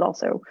tools, but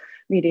also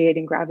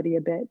mediating gravity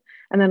a bit.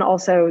 And then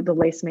also the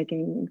lace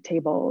making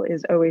table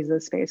is always a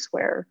space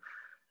where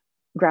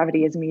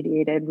gravity is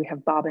mediated. We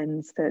have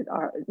bobbins that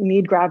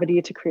need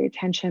gravity to create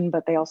tension,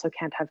 but they also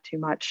can't have too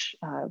much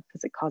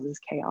because it causes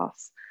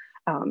chaos.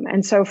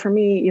 And so for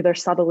me, either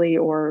subtly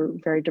or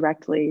very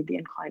directly, the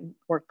inclined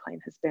work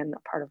plane has been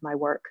a part of my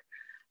work.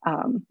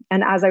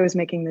 And as I was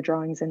making the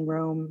drawings in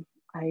Rome,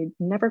 I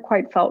never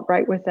quite felt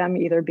right with them,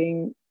 either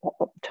being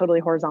totally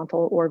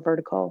horizontal or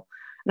vertical.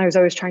 And I was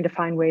always trying to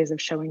find ways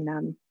of showing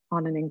them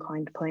on an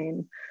inclined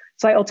plane.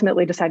 So I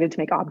ultimately decided to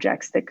make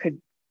objects that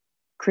could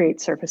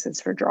create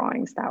surfaces for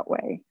drawings that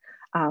way.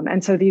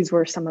 And so these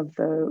were some of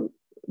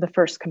the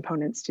first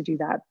components to do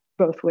that,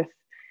 both with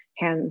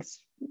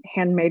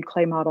handmade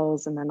clay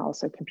models and then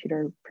also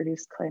computer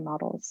produced clay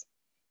models.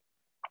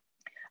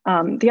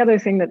 The other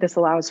thing that this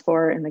allows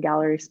for in the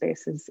gallery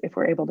space is if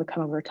we're able to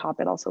come over top,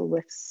 it also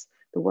lifts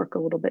the work a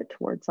little bit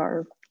towards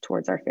our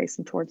face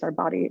and towards our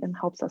body and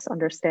helps us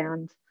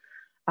understand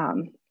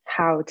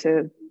how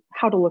to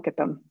look at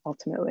them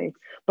ultimately,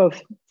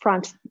 both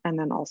front and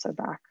then also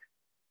back.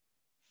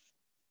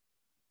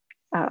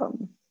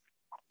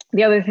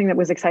 The other thing that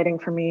was exciting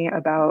for me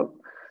about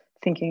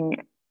thinking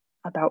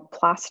about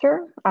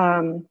plaster,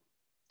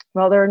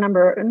 well, there are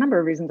a number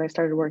of reasons I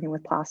started working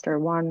with plaster.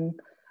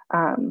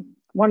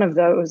 One of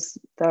those,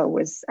 though,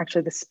 was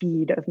actually the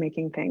speed of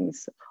making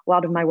things. A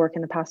lot of my work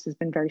in the past has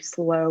been very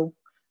slow.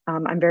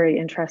 I'm very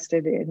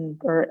interested in,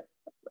 or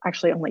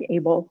actually only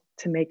able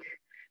to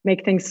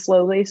make things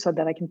slowly so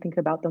that I can think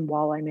about them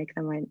while I make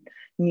them. I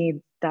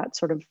need that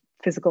sort of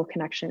physical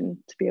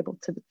connection to be able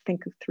to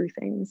think through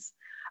things.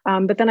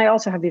 But then I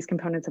also have these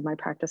components of my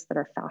practice that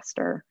are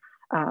faster.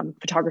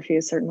 Photography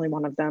is certainly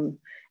one of them.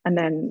 And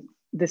then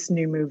this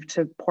new move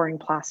to pouring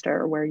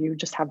plaster where you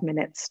just have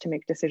minutes to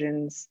make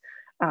decisions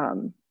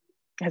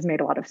has made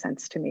a lot of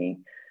sense to me.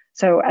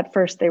 So at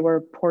first they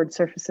were poured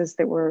surfaces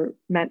that were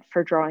meant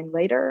for drawing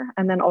later.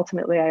 And then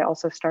ultimately I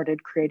also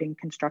started creating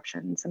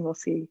constructions, and we'll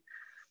see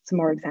some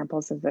more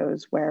examples of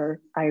those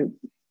where I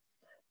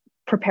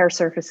prepare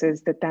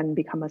surfaces that then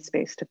become a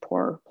space to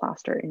pour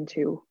plaster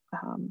into,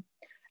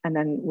 and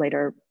then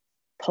later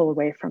pull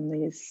away from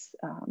these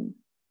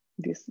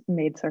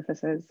made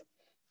surfaces.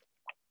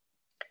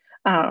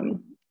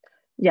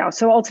 Yeah,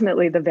 so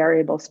ultimately the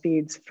variable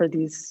speeds for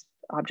these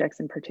objects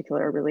in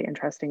particular are really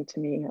interesting to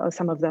me.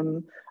 Some of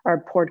them are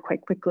poured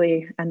quite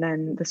quickly, and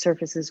then the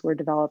surfaces were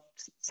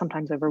developed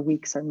sometimes over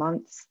weeks or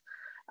months,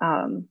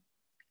 and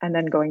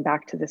then going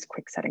back to this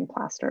quick setting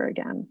plaster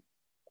again.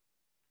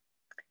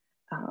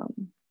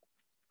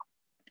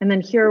 And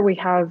then here we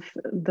have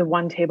the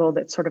one table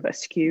that's sort of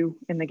askew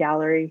in the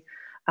gallery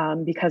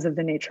because of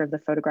the nature of the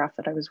photograph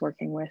that I was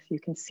working with. You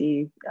can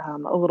see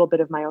a little bit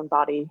of my own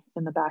body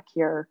in the back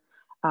here,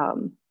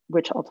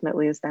 which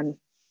ultimately is then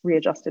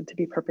readjusted to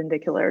be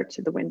perpendicular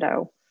to the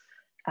window.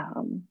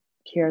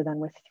 Here then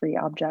with 3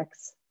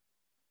 objects.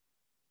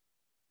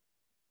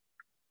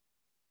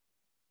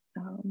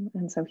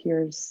 And so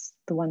here's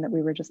the one that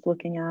we were just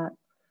looking at,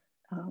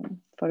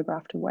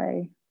 photographed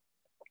away.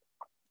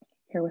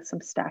 Here with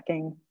some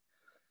stacking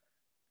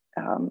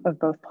of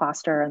both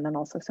plaster and then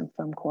also some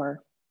foam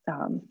core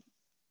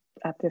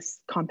at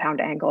this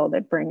compound angle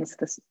that brings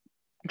this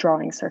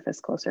drawing surface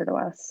closer to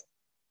us.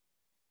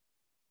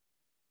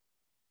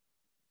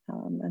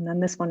 And then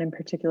this one in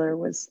particular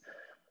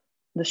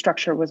the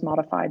structure was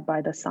modified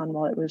by the sun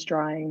while it was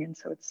drying. And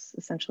so it's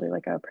essentially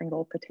like a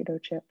Pringle potato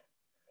chip.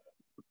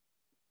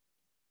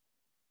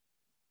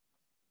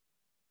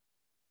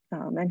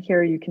 And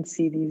here you can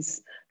see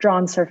these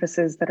drawn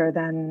surfaces that are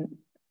then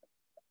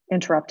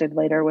interrupted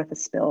later with a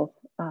spill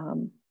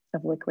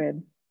of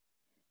liquid.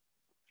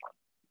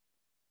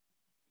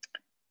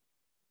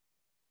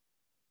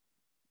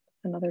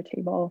 Another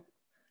table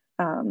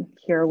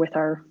here with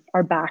our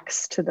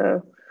backs to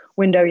the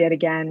window yet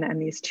again,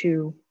 and these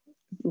 2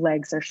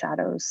 legs are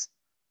shadows.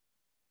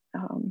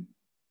 And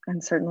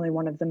and certainly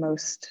one of the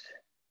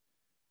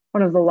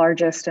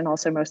largest and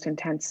also most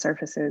intense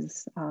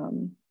surfaces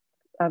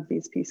of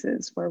these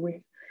pieces, where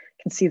we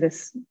can see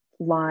this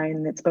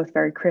line that's both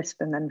very crisp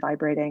and then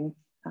vibrating,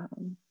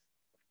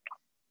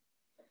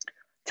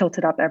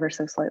 tilted up ever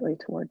so slightly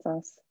towards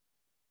us.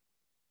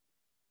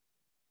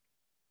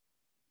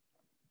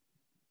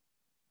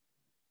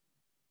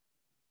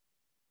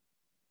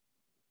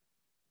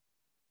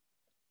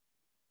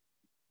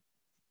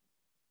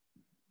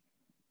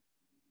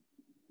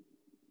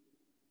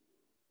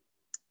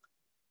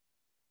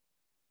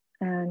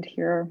 And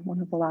here, one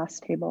of the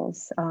last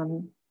tables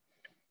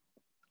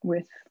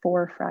with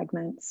 4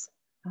 fragments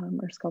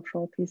or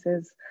sculptural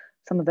pieces,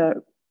 some of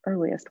the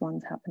earliest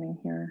ones happening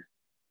here.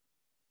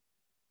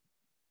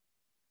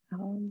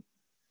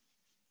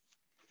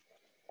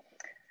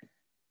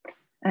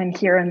 And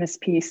here in this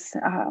piece,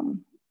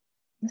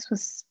 this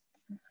was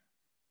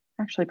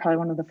actually probably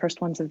one of the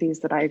first ones of these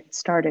that I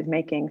started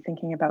making,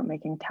 thinking about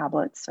making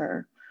tablets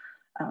or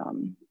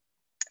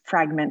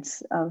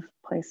fragments of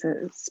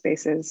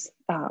spaces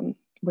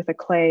with a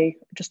clay,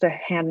 just a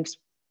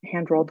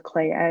hand-rolled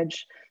clay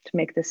edge to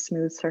make this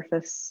smooth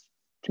surface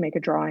to make a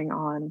drawing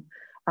on.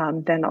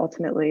 Then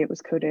ultimately it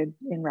was coated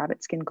in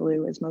rabbit skin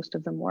glue, as most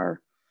of them were,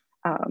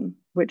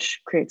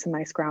 which creates a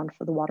nice ground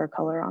for the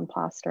watercolor on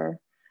plaster.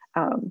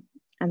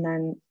 And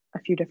then a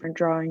few different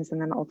drawings,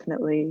 and then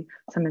ultimately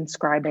some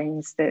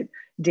inscribings that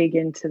dig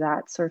into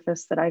that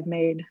surface that I've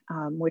made,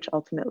 which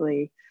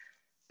ultimately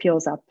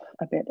peels up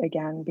a bit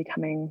again,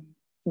 becoming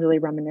really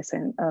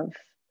reminiscent of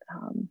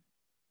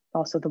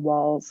also the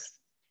walls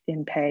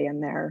in Pei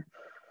and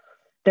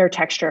their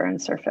texture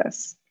and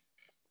surface.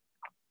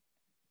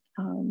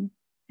 And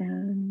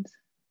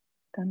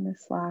then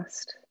this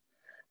last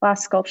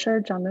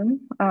sculpture,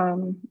 Janum,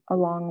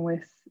 along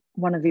with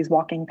one of these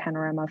walking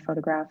panorama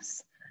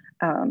photographs,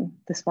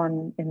 this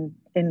one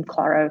in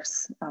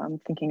Claros,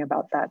 thinking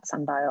about that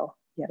sundial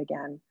yet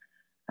again,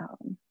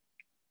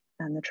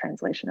 and the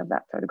translation of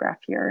that photograph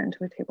here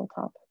into a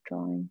tabletop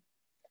drawing.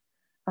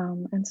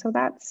 And so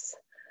that's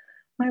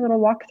my little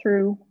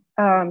walkthrough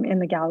in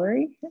the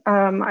gallery.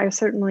 I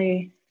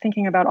certainly,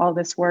 thinking about all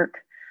this work,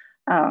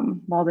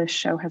 while this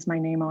show has my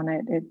name on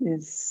it, it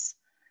is,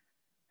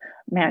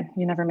 man,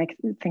 you never make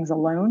things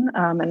alone.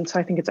 And so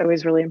I think it's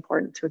always really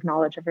important to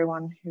acknowledge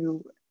everyone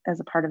who is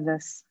a part of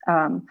this.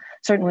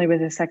 Certainly with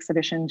this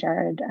exhibition,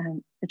 Jared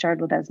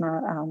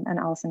Ledesma and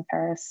Allison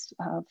Ferris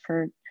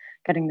for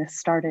getting this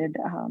started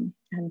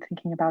and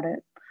thinking about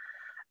it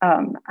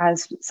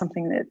as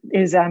something that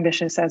is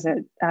ambitious as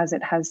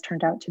it has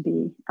turned out to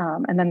be.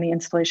 And then the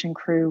installation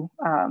crew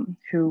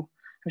who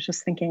I was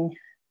just thinking,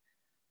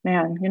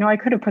 man, I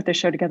could have put this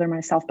show together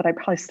myself, but I'd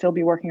probably still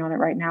be working on it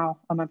right now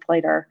a month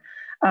later.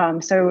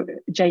 So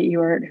Jay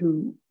Ewart,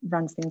 who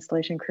runs the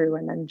installation crew,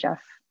 and then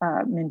Jeff,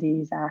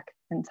 Mindy, Zach,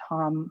 and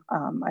Tom,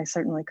 I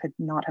certainly could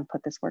not have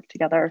put this work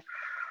together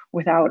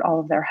without all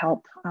of their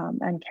help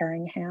and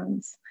caring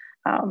hands.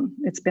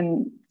 It's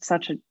been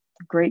such a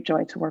great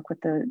joy to work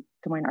with the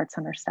Des Moines Arts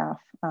Center staff,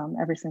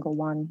 every single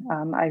one.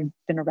 I've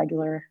been a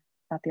regular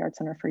at the Arts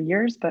Center for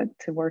years, but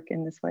to work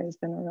in this way has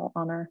been a real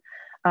honor.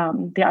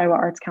 The Iowa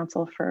Arts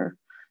Council for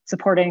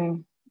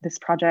supporting this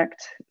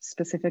project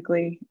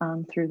specifically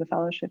through the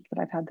fellowship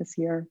that I've had this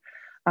year.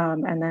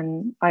 And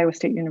then Iowa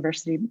State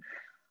University,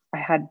 I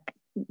had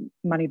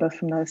money both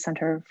from the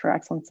Center for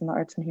Excellence in the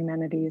Arts and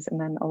Humanities,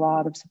 and then a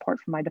lot of support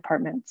from my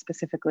department,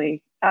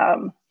 specifically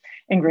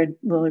Ingrid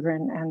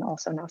Lilligren and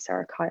also now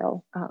Sarah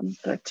Kyle,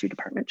 the 2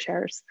 department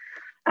chairs.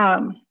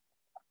 And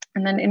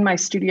then in my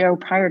studio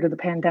prior to the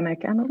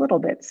pandemic, and a little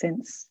bit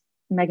since,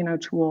 Megan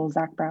O'Toole,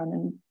 Zach Brown,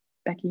 and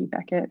Becky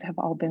Beckett have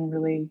all been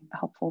really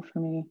helpful for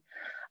me.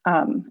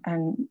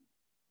 And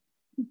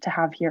to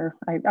have here,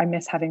 I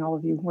miss having all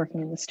of you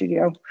working in the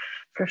studio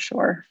for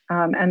sure.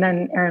 And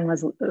then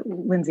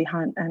Lindsay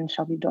Hunt and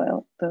Shelby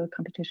Doyle, the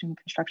Computation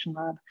Construction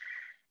Lab,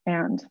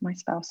 and my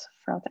spouse,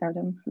 Frau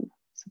Erdem, who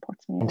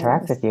supports me.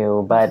 Interact with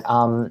you, but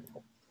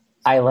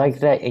I like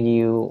that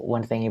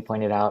one thing you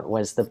pointed out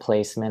was the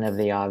placement of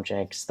the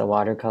objects, the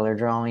watercolor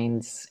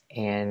drawings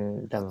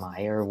in the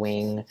Meyer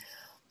wing,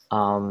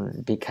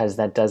 because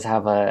that does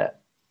have a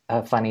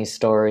funny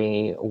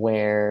story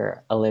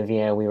where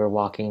Olivia, we were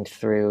walking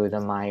through the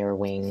Meyer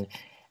wing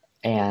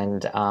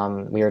and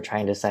we were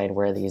trying to decide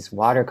where these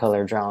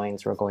watercolor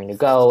drawings were going to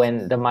go.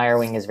 And the Meyer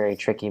wing is very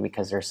tricky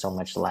because there's so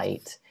much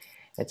light.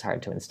 It's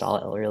hard to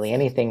install really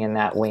anything in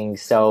that wing.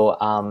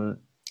 So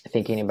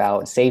thinking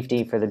about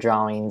safety for the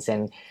drawings,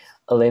 and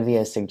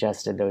Olivia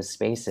suggested those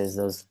spaces,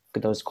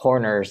 those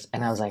corners.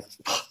 And I was like,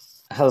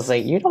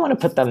 you don't want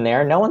to put them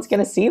there. No one's going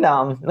to see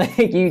them.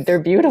 They're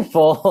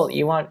beautiful.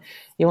 You want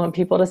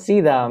people to see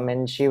them.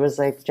 And she was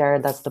like,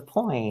 Jared, that's the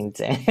point.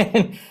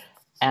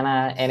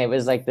 And it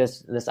was like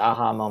this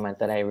aha moment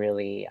that I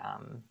really,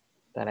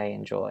 that I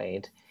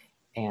enjoyed.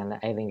 And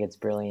I think it's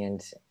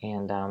brilliant.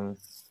 And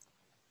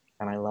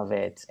I love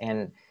it.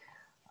 And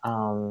I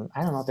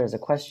don't know if there's a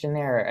question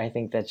there. I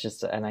think that's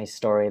just a nice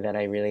story that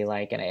I really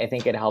like. And I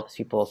think it helps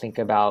people think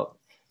about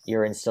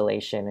your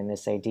installation and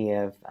this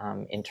idea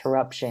of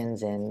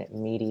interruptions and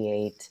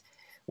mediate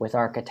with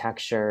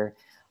architecture.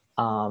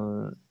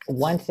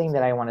 One thing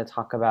that I want to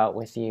talk about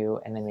with you,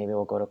 and then maybe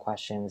we'll go to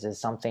questions, is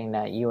something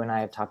that you and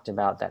I have talked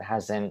about that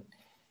hasn't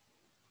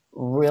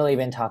really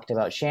been talked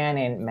about.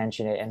 Shannon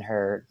mentioned it in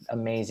her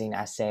amazing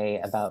essay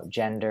about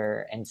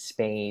gender and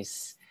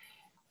space.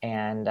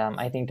 And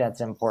I think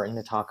that's important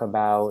to talk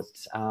about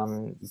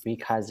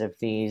because of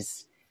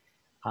these,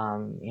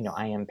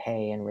 I am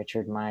Pei and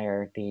Richard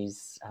Meyer,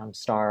 these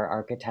star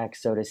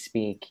architects, so to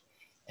speak,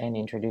 and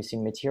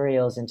introducing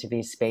materials into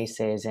these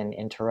spaces and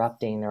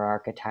interrupting their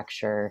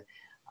architecture.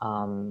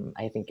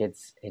 I think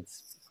it's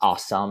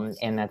awesome.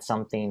 And that's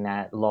something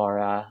that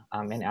Laura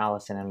and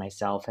Allison and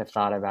myself have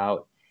thought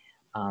about,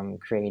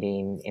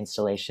 creating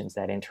installations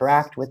that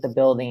interact with the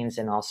buildings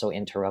and also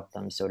interrupt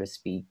them, so to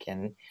speak.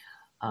 And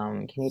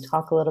can you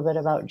talk a little bit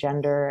about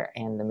gender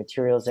and the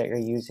materials that you're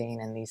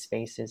using in these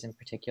spaces in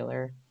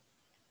particular?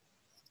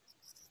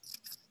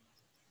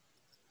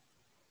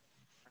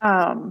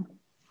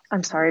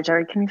 I'm sorry,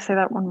 Jerry, can you say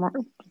that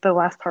the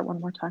last part one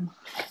more time?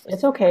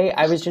 It's okay.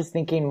 I was just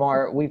thinking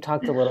more, we've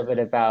talked a little bit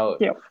about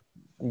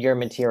your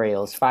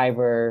materials,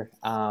 fiber,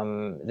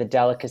 the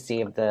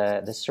delicacy of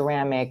the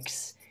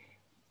ceramics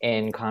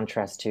in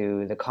contrast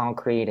to the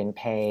concrete and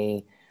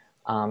Pei,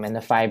 and the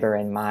fiber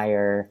and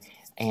Meyer,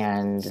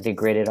 and the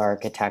gridded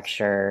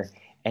architecture,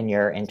 and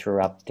you're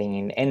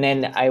interrupting. And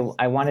then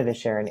I wanted to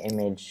share an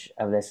image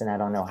of this, and I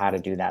don't know how to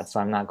do that, so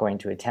I'm not going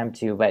to attempt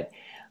to, but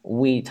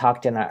we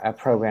talked in a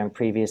program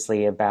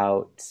previously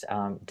about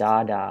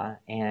Dada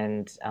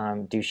and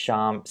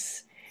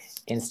Duchamp's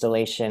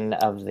installation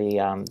of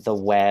the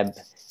web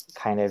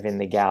kind of in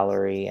the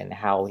gallery, and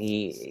how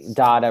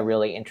Dada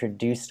really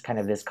introduced kind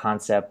of this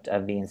concept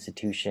of the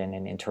institution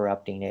and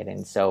interrupting it.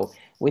 And so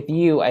with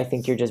you, I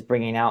think you're just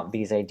bringing out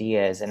these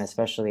ideas, and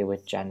especially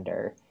with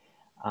gender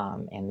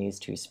and these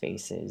two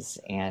spaces.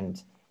 And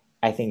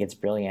I think it's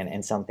brilliant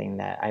and something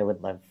that I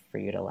would love for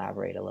you to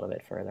elaborate a little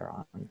bit further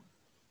on.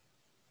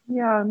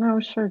 Yeah,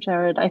 no, sure,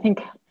 Jared. I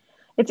think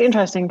it's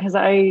interesting because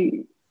I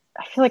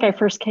feel like I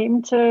first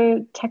came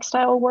to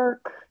textile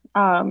work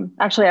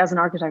actually as an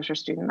architecture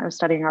student. I was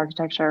studying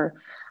architecture,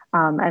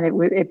 and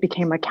it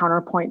became a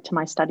counterpoint to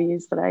my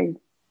studies that I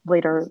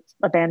later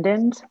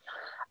abandoned.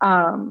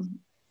 But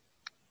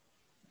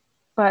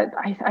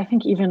I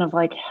think even of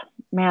like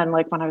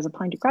when I was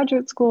applying to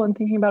graduate school and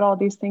thinking about all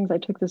these things, I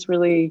took this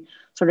really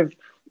sort of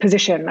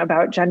position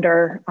about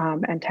gender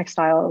and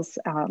textiles,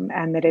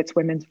 and that it's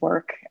women's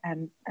work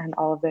and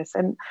all of this.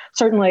 And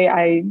certainly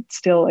I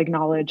still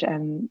acknowledge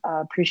and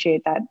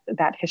appreciate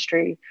that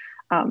history.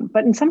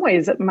 But in some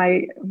ways,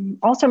 my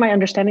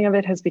understanding of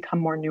it has become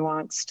more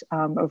nuanced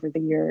over the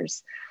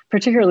years,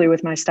 particularly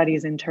with my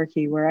studies in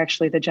Turkey, where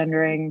actually the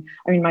gendering,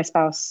 my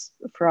spouse,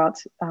 Fırat,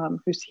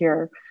 who's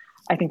here,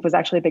 I think was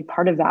actually a big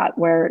part of that,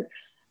 where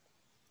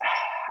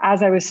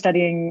as I was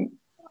studying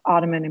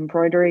Ottoman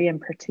embroidery in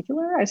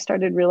particular, I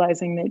started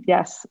realizing that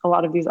yes, a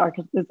lot of these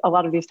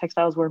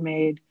textiles were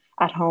made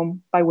at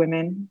home by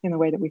women in the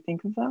way that we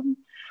think of them,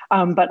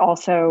 but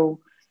also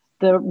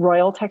the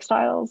royal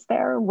textiles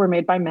there were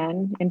made by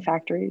men in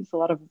factories. A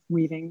lot of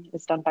weaving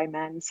is done by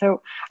men.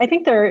 So I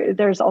think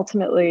there's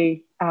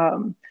ultimately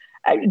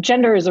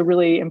gender is a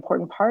really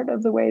important part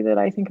of the way that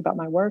I think about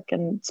my work,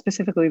 and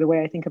specifically the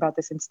way I think about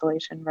this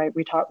installation. Right?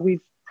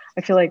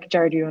 I feel like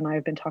Jared, you and I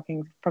have been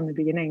talking from the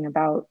beginning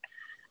about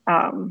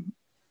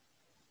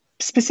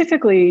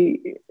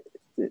specifically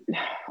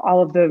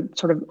all of the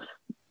sort of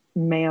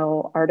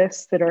male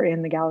artists that are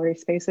in the gallery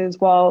spaces,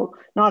 while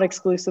not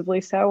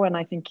exclusively so. And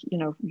I think,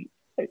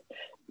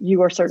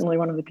 you are certainly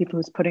one of the people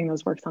who's putting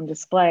those works on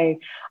display.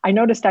 I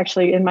noticed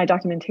actually in my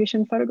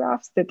documentation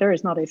photographs that there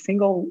is not a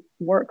single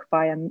work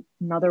by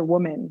another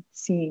woman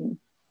seen,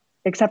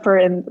 except for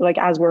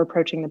as we're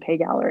approaching the Pei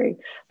Gallery.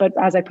 But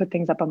as I put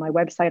things up on my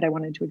website, I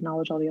wanted to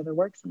acknowledge all the other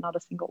works, and not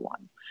a single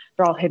one.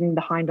 They're all hidden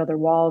behind other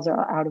walls or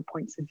out of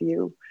points of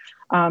view.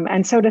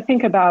 And so to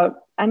think about,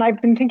 and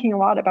I've been thinking a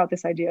lot about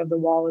this idea of the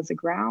wall as a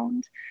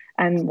ground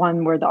and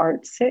one where the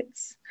art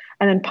sits,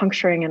 and then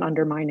puncturing and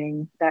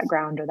undermining that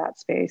ground or that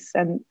space.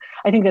 And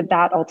I think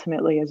that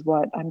ultimately is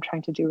what I'm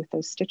trying to do with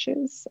those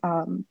stitches.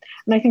 And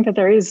I think that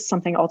there is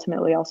something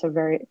ultimately also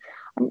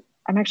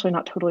I'm actually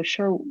not totally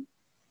sure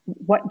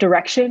what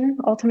direction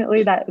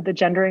ultimately that the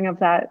gendering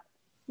of that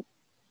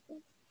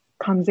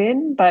comes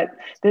in, but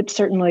that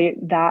certainly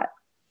that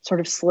sort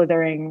of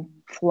slithering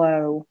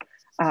flow,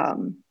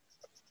 the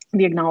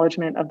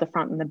acknowledgement of the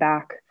front and the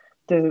back,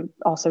 the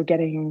also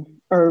getting,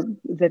 or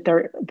that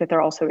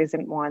there also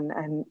isn't one,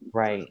 and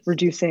right,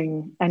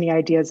 reducing any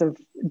ideas of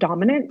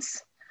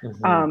dominance,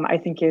 I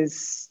think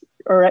is,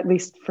 or at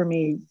least for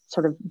me,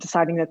 sort of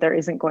deciding that there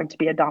isn't going to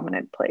be a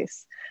dominant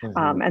place,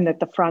 and that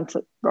the front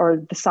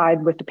or the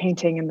side with the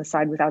painting and the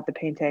side without the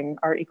painting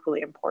are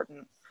equally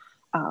important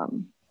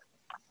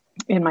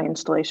in my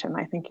installation.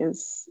 I think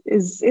is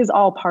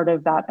all part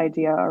of that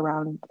idea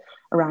around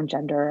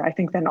gender. I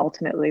think then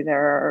ultimately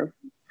there are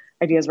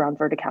ideas around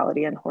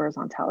verticality and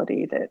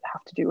horizontality that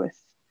have to do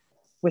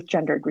with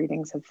gendered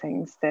readings of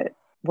things that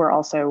were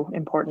also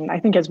important. I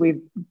think as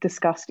we've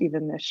discussed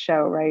even this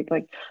show, right,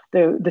 like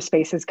the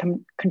space has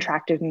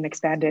contracted and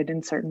expanded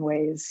in certain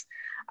ways.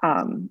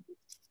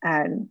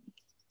 And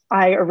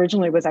I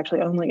originally was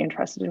actually only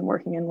interested in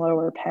working in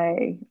lower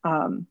pay.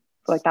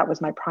 Like that was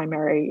my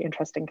primary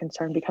interest and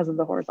concern because of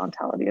the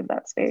horizontality of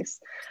that space.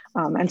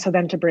 And so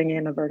then to bring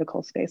in a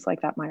vertical space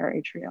like that Meyer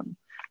atrium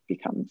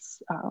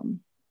becomes,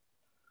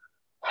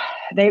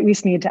 they at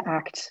least need to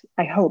act,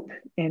 I hope,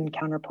 in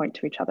counterpoint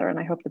to each other. And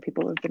I hope the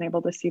people who've been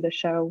able to see the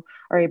show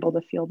are able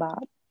to feel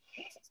that,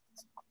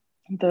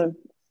 the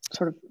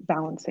sort of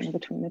balancing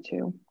between the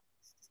two.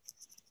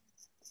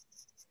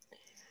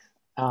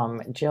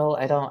 Jill,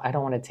 I don't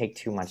want to take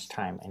too much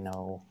time. I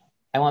know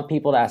I want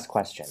people to ask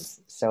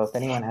questions. So if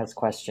anyone has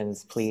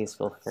questions, please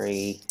feel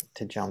free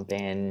to jump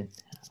in.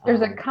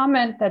 There's a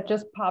comment that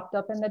just popped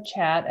up in the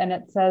chat, and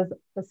it says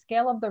the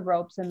scale of the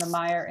ropes in the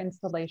Meyer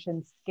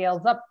installation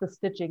scales up the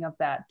stitching of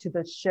that to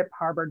the ship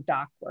harbor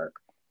dock work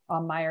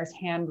on Meyer's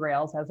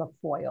handrails as a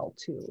foil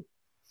too.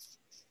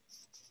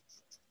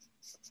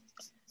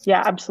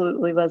 Yeah,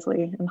 absolutely,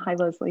 Leslie. And hi,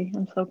 Leslie.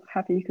 I'm so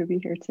happy you could be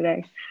here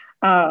today.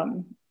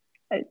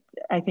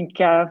 I think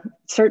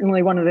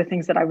certainly one of the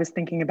things that I was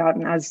thinking about,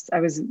 and as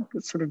I was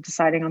sort of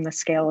deciding on the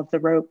scale of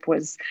the rope,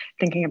 was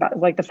thinking about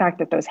like the fact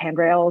that those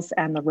handrails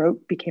and the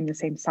rope became the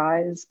same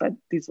size, but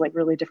these like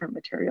really different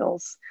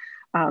materials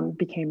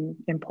became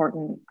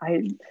important.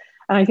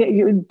 I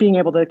think being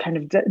able to kind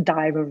of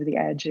dive over the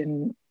edge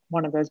in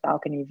one of those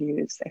balcony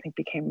views, I think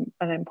became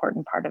an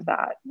important part of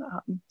that,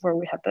 where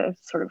we had the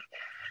sort of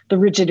the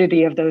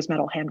rigidity of those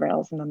metal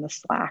handrails and then the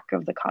slack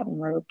of the cotton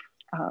rope.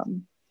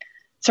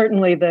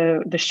 Certainly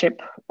the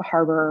ship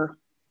harbor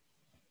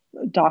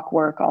dock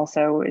work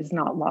also is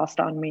not lost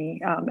on me.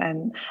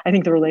 And I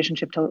think the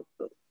relationship to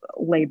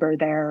labor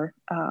there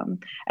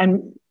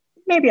and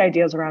maybe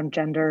ideas around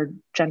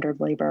gendered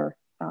labor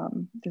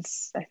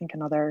is, I think,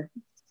 another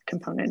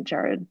component,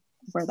 Jared,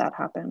 where that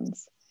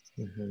happens.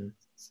 Mm-hmm.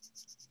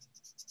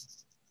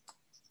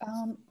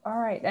 All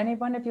right,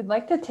 anyone, if you'd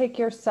like to take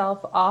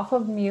yourself off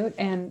of mute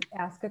and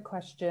ask a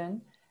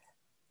question.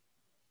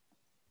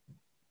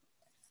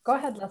 Go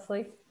ahead,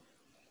 Leslie.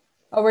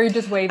 Oh, were you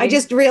just waving? I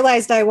just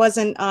realized I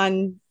wasn't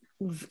on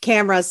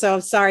camera, so I'm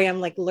sorry. I'm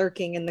like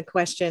lurking in the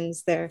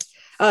questions there.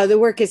 The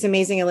work is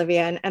amazing,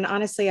 Olivia. And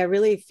honestly, I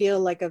really feel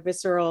like a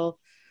visceral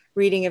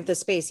reading of the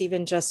space,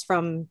 even just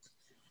from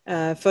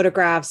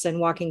photographs and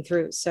walking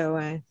through.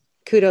 So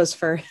kudos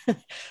for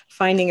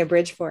finding a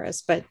bridge for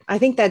us. But I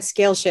think that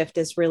scale shift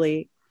is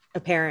really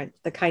apparent,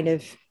 the kind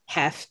of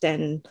heft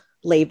and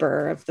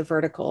labor of the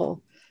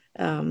vertical,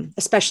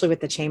 especially with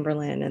the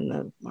Chamberlain and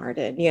the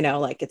Martin, you know,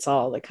 like it's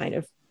all the kind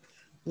of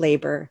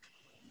labor.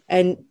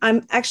 And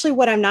I'm actually,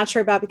 what I'm not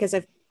sure about, because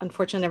I've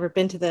unfortunately never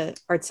been to the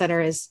art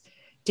center, is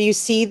do you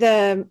see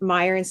the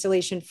Meyer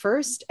installation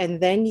first and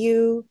then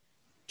you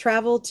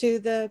travel to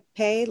the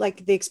Pei?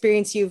 Like the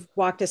experience you've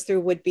walked us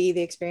through would be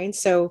the experience.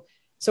 So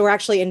we're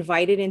actually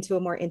invited into a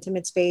more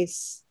intimate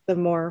space, the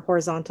more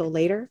horizontal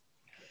later?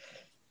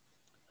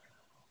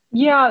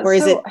 Yeah. Or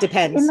is it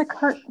depends? In the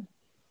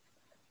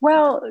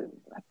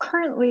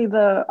currently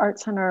the art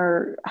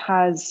center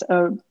has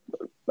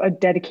a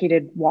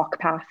dedicated walk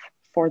path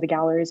for the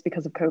galleries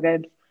because of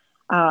COVID.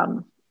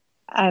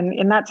 And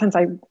in that sense,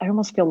 I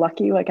almost feel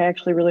lucky. Like I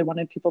actually really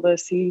wanted people to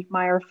see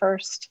Meyer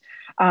first.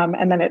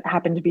 And then it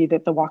happened to be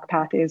that the walk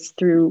path is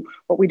through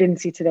what we didn't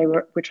see today,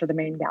 which are the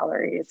main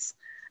galleries.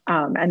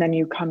 And then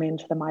you come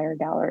into the Meyer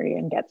gallery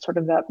and get sort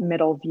of that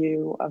middle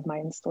view of my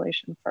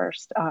installation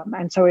first.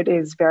 And so it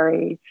is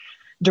very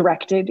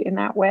directed in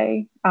that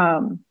way.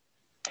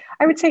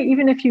 I would say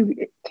even if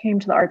you came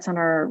to the art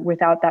center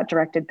without that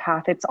directed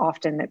path, it's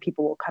often that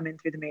people will come in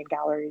through the main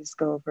galleries,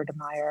 go over to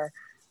Meyer,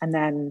 and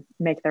then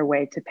make their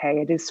way to Pei.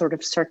 It is sort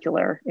of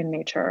circular in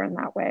nature in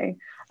that way.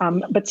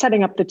 But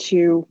setting up the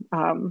two,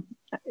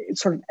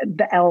 sort of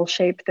the L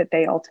shape that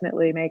they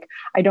ultimately make,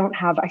 I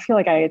feel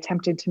like I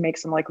attempted to make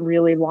some like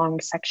really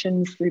long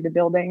sections through the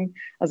building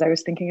as I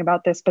was thinking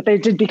about this, but they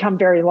did become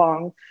very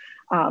long.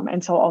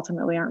 And so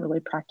ultimately aren't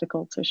really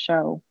practical to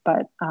show.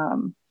 But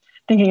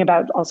thinking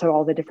about also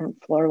all the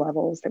different floor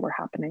levels that were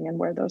happening and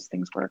where those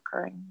things were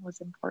occurring was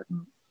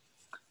important.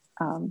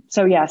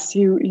 So yes,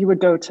 you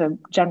would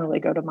generally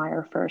go to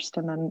Meyer first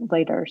and then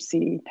later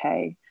see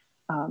Pei,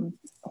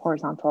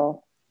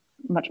 horizontal,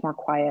 much more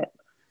quiet.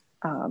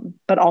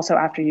 But also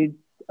after you,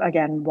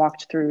 again,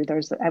 walked through,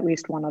 there's at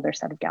least one other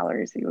set of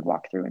galleries that you would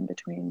walk through in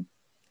between.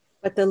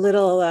 But the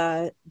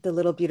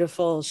little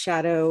beautiful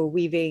shadow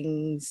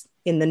weavings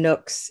in the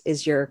nooks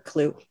is your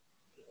clue.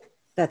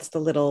 That's the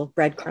little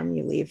breadcrumb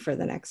you leave for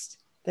the next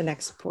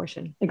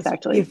portion.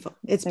 Exactly. It's beautiful.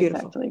 It's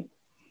beautiful. Exactly.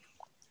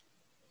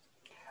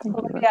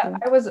 Yeah,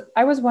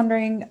 I was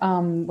wondering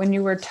when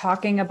you were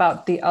talking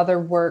about the other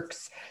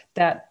works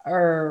that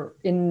are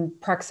in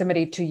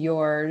proximity to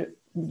your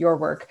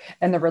work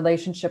and the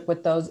relationship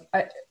with those.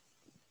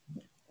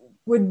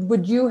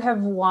 would you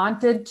have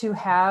wanted to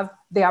have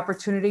the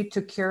opportunity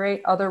to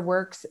curate other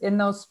works in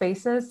those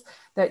spaces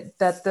that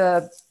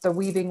the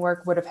weaving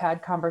work would have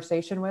had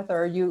conversation with,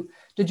 or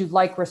did you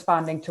like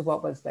responding to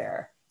what was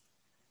there?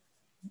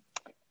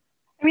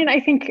 I mean, I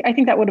think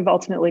that would have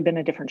ultimately been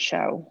a different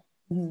show.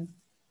 Mm-hmm.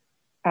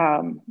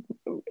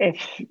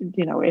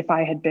 If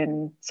I had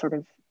been sort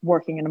of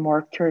working in a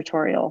more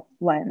curatorial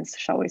lens,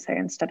 shall we say,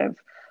 instead of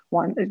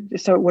one,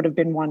 so it would have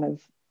been one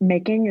of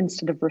making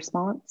instead of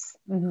response.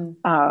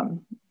 Mm-hmm.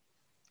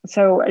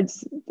 So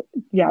it's,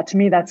 yeah, to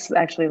me, that's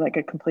actually like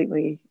a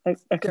completely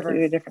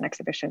different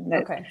exhibition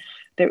that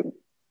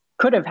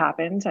could have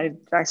happened,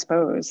 I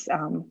suppose,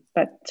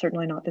 but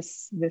certainly not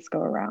this go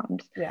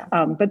around. Yeah.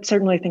 But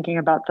certainly thinking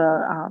about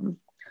the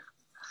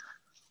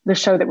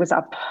show that was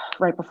up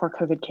right before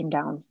COVID came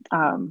down,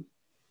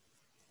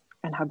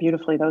 and how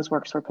beautifully those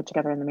works were put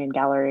together in the main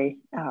gallery.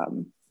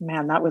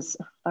 Man, that was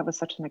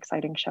such an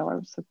exciting show. I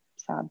was so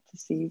sad to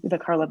see the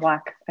Carla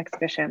Black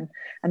exhibition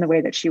and the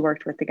way that she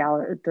worked with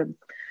the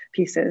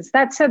pieces.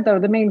 That said, though,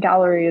 the main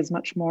gallery is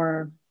much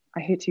more,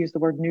 I hate to use the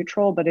word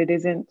neutral, but it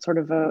isn't sort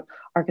of a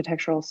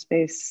architectural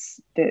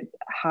space that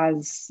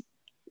has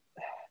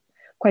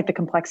quite the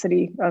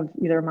complexity of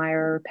either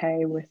Meyer or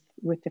Pei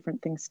with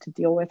different things to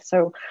deal with.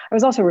 So I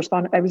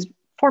was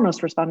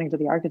foremost responding to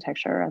the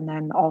architecture, and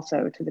then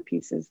also to the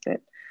pieces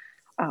that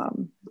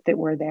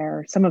were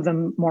there, some of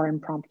them more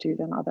impromptu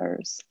than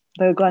others.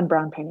 The Glenn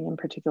Brown painting in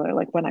particular,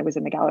 like when I was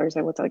in the galleries,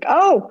 I was like,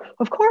 oh,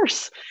 of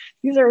course,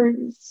 these are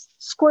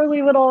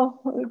squirrely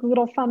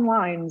little fun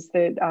lines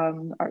that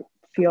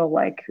feel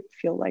like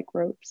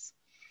ropes.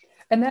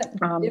 And that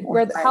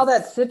how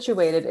that's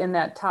situated in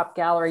that top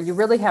gallery, you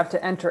really have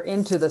to enter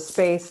into the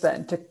space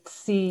then to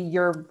see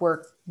your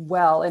work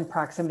well in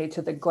proximity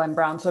to the Glenn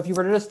Brown. So if you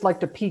were to just like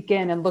to peek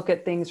in and look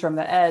at things from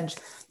the edge,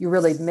 you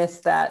really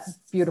miss that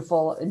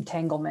beautiful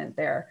entanglement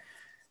there.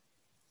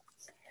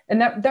 And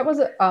that was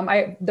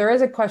there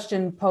is a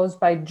question posed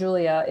by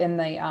Julia in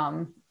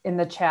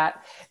the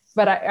chat,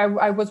 but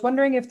I was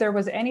wondering if there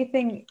was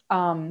anything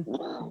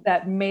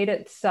that made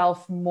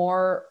itself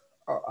more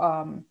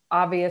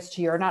obvious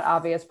to you, or not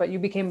obvious, but you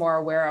became more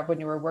aware of when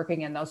you were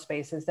working in those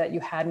spaces that you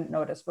hadn't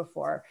noticed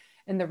before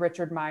in the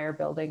Richard Meyer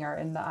building or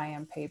in the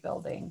I.M. Pei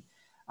building.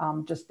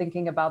 Just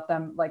thinking about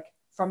them like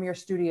from your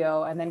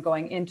studio and then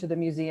going into the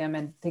museum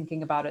and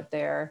thinking about it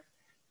there.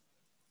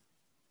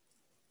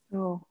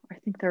 Oh, I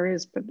think there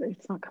is, but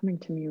it's not coming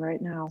to me right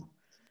now.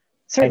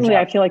 Certainly,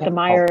 I feel like the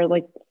Meyer,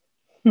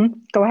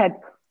 go ahead,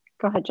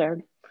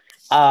 Jared.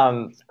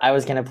 I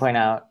was going to point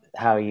out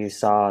how you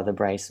saw the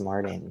Bryce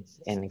Martin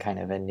in kind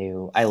of a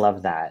new, I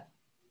love that.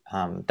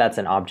 That's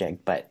an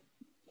object, but.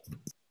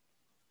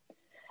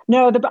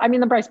 No, the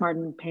Bryce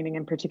Martin painting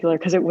in particular,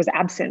 because it was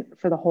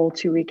absent for the whole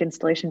 2-week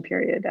installation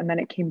period. And then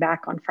it came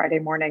back on Friday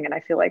morning. And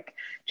I feel like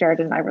Jared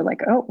and I were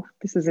like, oh,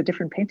 this is a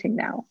different painting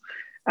now.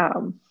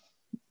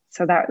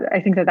 So I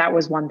think that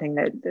was one thing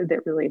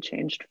that really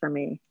changed for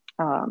me.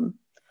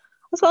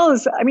 As well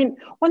as, I mean,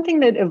 one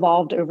thing that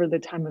evolved over the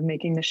time of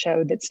making the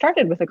show that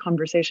started with a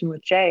conversation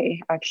with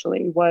Jay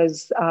actually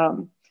was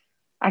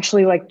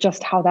like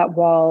just how that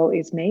wall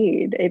is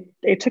made.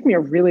 It took me a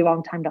really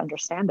long time to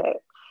understand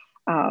it.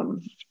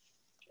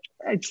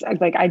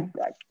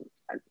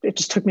 It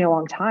just took me a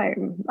long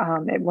time.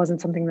 It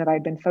wasn't something that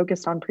I'd been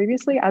focused on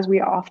previously, as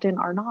we often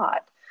are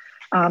not.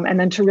 And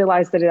then to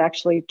realize that it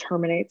actually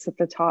terminates at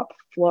the top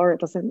floor. It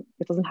doesn't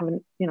have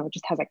it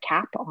just has a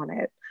cap on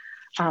it.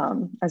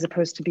 As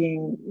opposed to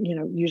being,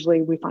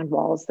 usually we find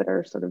walls that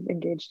are sort of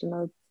engaged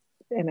in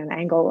an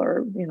angle,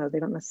 or, they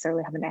don't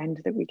necessarily have an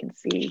end that we can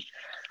see.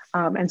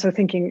 And so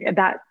thinking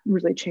that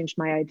really changed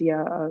my idea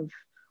of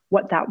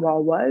what that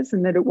wall was,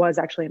 and that it was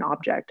actually an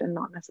object and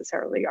not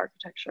necessarily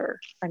architecture.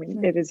 I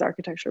mean, It is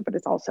architecture, but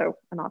it's also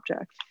an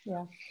object.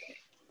 Yeah.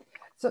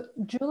 So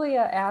Julia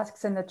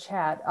asks in the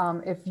chat,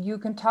 if you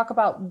can talk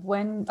about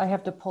when, I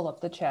have to pull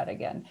up the chat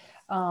again,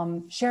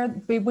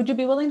 would you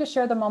be willing to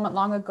share the moment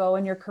long ago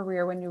in your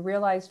career when you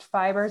realized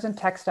fibers and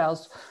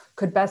textiles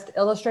could best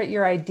illustrate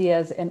your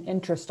ideas and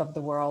interest of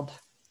the world?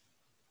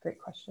 Great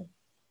question.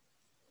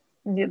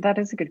 Yeah, that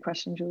is a good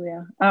question,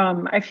 Julia.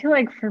 I feel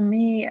like for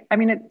me, I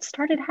mean, it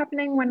started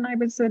happening when I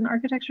was an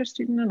architecture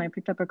student and I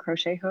picked up a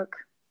crochet hook,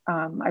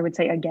 I would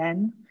say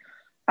again.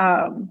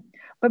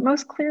 But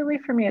most clearly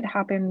for me, it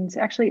happened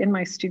actually in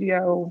my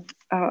studio.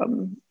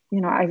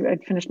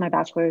 I'd finished my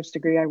bachelor's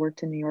degree. I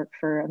worked in New York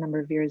for a number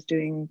of years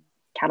doing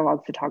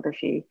catalog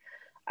photography.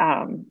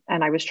 And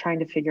I was trying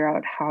to figure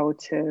out how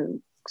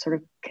to sort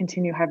of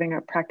continue having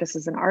a practice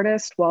as an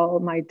artist while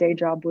my day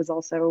job was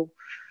also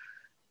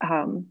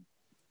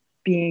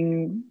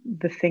being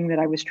the thing that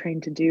I was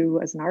trained to do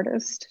as an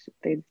artist.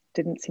 They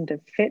didn't seem to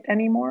fit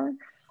anymore.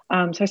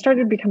 So I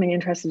started becoming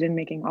interested in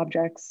making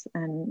objects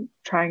and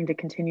trying to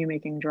continue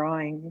making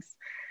drawings.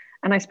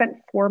 And I spent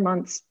 4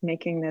 months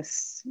making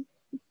this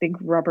big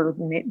rubber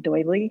knit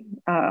doily.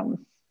 And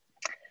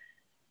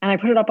I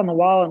put it up on the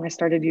wall and I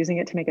started using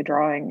it to make a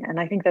drawing. And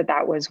I think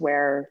that was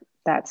where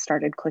that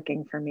started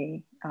clicking for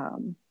me,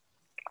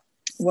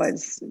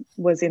 was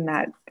in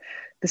that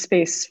the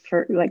space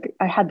for, like,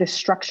 I had this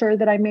structure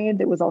that I made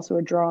that was also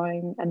a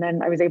drawing. And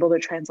then I was able to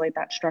translate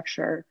that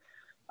structure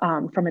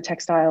from a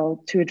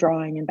textile to a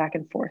drawing and back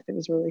and forth. It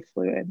was really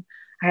fluid.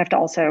 I have to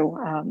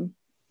also,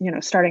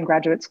 starting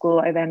graduate school,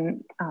 I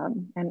then,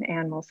 and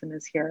Anne Wilson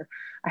is here,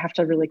 I have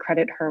to really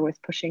credit her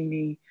with pushing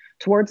me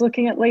towards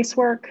looking at lace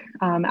work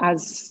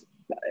as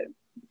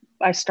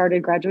I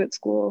started graduate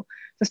school,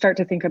 to start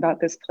to think about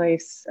this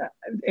place.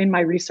 In my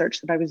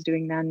research that I was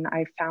doing then,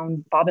 I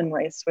found bobbin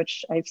lace,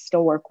 which I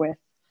still work with.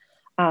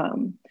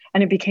 And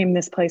it became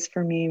this place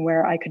for me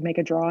where I could make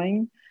a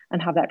drawing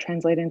and have that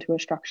translate into a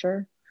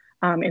structure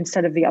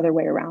instead of the other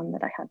way around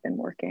that I had been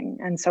working.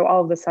 And so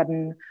all of a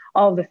sudden,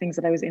 all of the things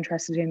that I was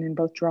interested in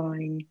both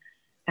drawing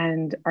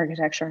and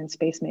architecture and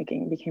space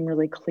making, became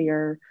really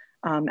clear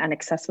and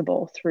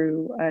accessible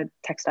through a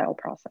textile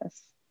process.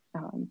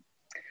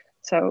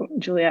 So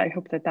Julia, I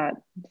hope does that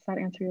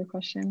answer your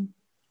question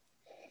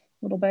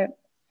a little bit?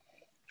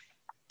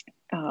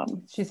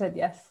 She said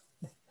yes.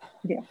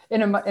 Yeah.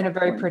 In a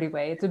very pretty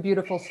way. It's a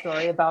beautiful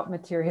story about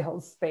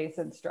materials, space,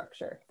 and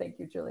structure. Thank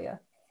you,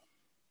 Julia.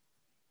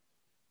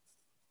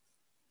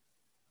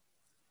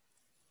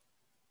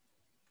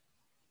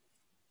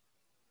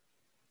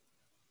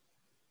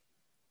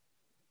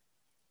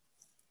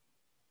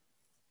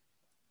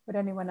 Would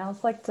anyone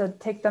else like to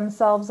take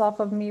themselves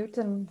off of mute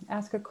and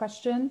ask a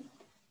question?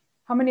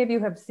 How many of you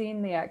have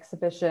seen the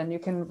exhibition? You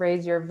can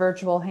raise your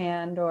virtual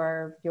hand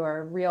or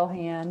your real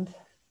hand.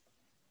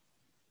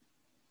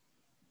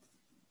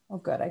 Oh,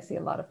 good. I see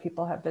a lot of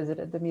people have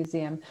visited the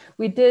museum.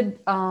 We did,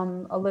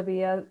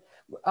 Olivia,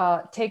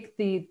 take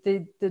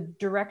the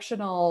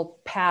directional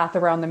path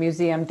around the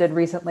museum did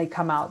recently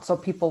come out, so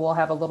people will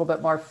have a little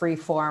bit more free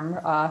form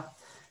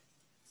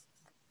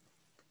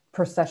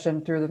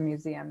procession through the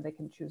museum. They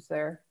can choose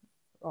their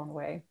own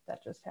way.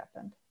 That just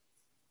happened.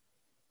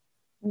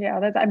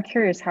 Yeah, I'm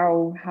curious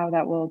how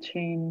that will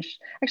change.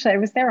 Actually, I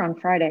was there on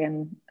Friday,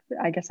 and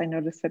I guess I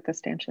noticed that the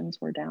stanchions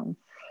were down.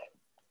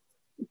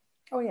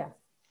 Oh yeah,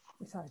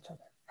 we saw each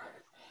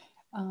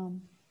other.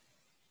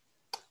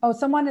 Oh,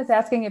 someone is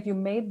asking if you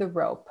made the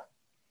rope.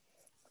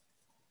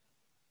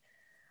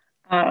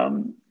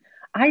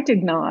 I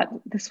did not.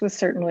 This was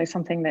certainly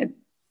something that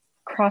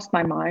crossed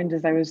my mind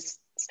as I was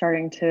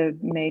starting to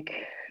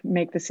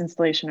make this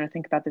installation or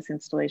think about this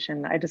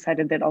installation. I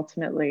decided that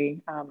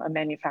ultimately a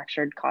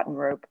manufactured cotton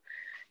rope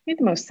made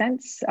the most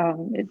sense.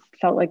 It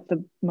felt like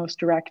the most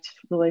direct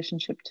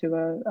relationship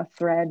to a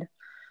thread.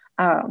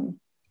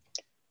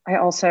 I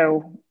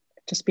also,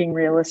 just being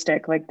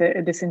realistic, like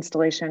this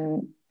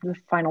installation, the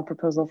final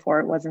proposal for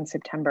it was in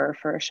September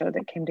for a show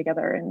that came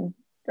together and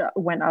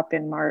went up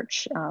in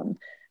March.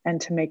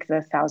 And to make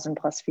the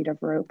 1,000+ feet of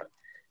rope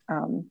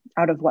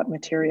out of what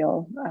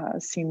material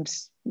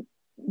seems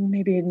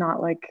maybe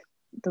not like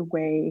the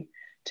way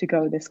to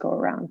go this go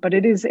around, but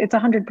it's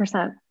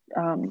 100%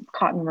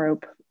 cotton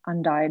rope,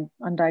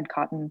 undyed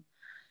cotton.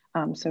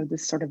 So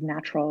this sort of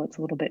natural, it's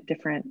a little bit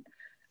different.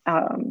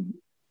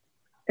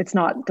 It's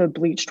not the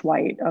bleached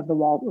white of the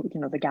wall,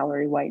 the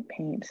gallery white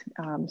paint.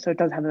 So it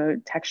does have a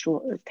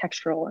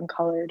textural and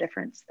color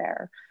difference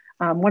there.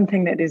 One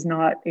thing that is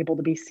not able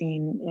to be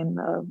seen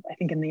I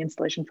think in the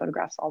installation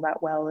photographs all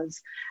that well is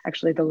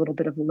actually the little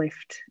bit of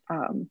lift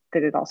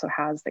that it also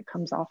has that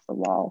comes off the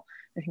wall.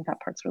 I think that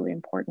part's really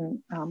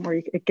important,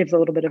 where it gives a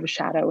little bit of a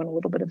shadow and a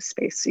little bit of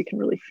space, so you can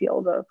really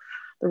feel the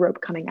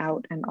rope coming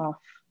out and off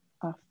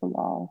the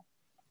wall.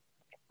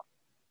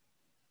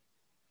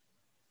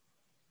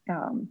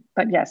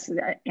 But yes,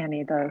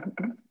 Annie, the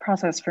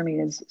process for me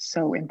is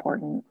so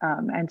important.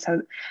 And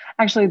so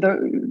actually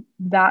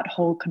that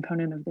whole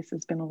component of this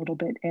has been a little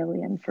bit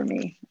alien for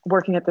me.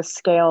 Working at this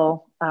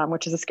scale,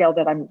 which is a scale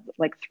that I'm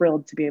like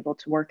thrilled to be able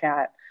to work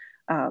at,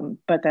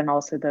 but then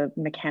also the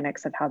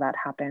mechanics of how that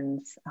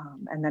happens.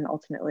 And then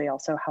ultimately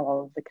also how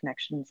all of the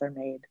connections are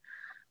made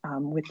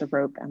with the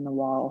rope and the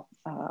wall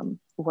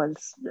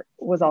was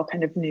all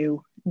kind of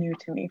new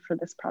to me for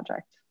this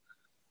project.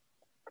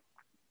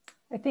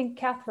 I think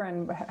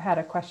Catherine had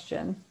a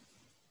question.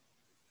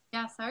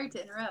 Yeah, sorry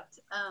to interrupt.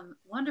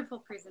 Wonderful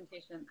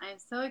presentation. I'm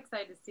so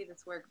excited to see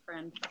this work,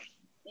 friend.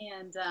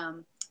 And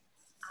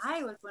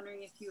I was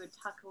wondering if you would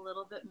talk a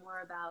little bit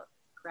more about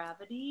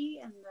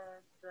gravity and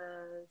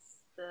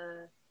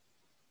the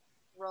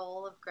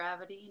role of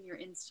gravity in your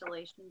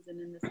installations, and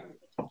in this in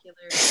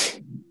particular,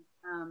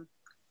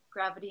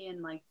 gravity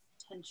and like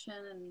tension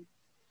and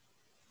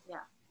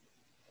yeah.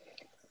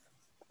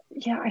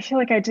 Yeah, I feel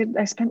like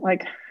I spent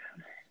like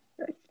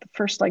the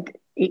first like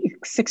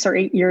 6 or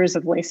 8 years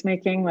of lace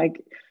making,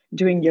 like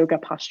doing yoga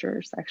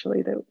postures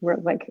actually that were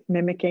like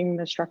mimicking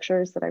the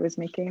structures that I was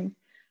making.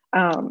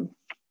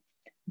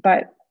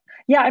 But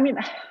yeah, I mean,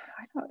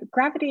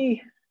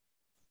 gravity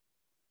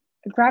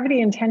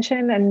and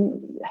tension,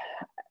 and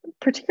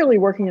particularly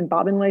working in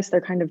bobbin lace,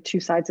 they're kind of two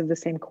sides of the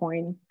same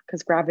coin,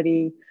 because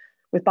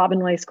with bobbin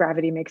lace,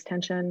 gravity makes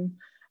tension.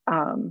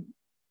 On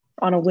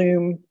a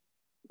loom,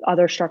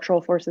 other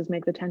structural forces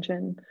make the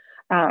tension.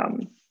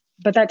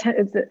 But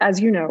as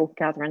you know,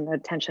 Catherine, the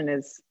tension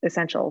is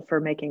essential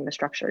for making the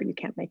structure. You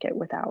can't make it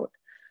without.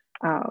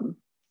 And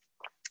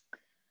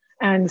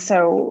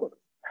so,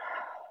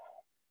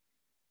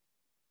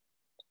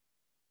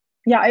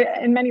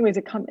 yeah, in many ways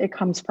it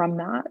comes from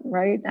that,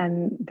 right?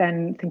 And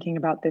then thinking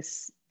about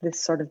this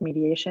sort of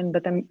mediation,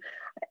 but then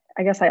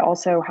I guess I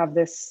also have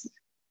this,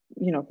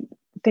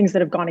 things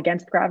that have gone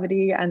against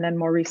gravity. And then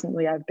more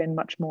recently, I've been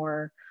much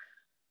more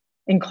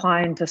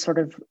inclined to sort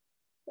of,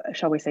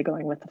 shall we say,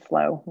 going with the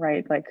flow,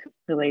 right? Like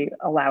really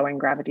allowing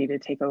gravity to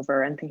take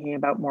over and thinking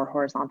about more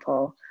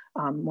horizontal,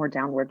 more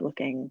downward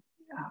looking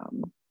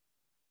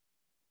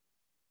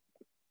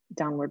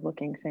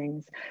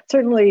things.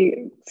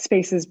 Certainly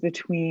spaces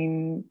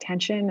between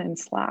tension and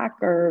slack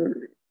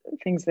are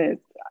things that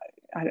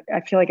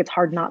I feel like it's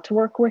hard not to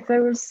work with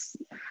those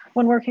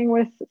when working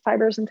with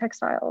fibers and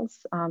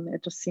textiles.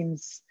 It just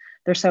seems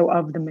they're so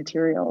of the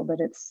material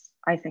that it's,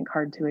 I think,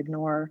 hard to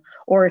ignore.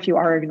 Or if you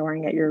are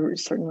ignoring it, you're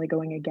certainly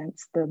going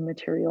against the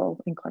material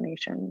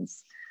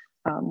inclinations,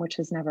 which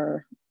has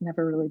never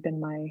really been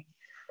my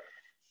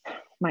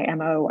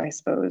MO, I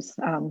suppose.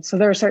 So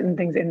there are certain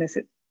things in this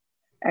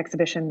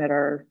exhibition that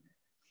are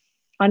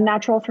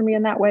unnatural for me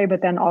in that way,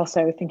 but then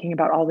also thinking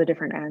about all the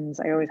different ends.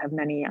 I always have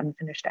many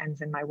unfinished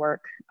ends in my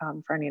work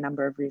for any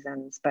number of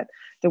reasons, but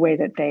the way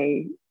that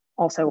they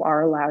also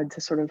are allowed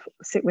to sort of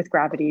sit with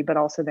gravity, but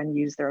also then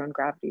use their own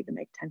gravity to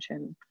make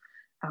tension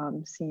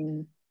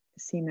seem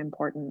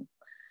important.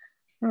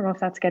 I don't know if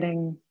that's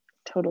getting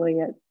totally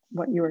at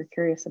what you were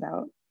curious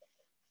about,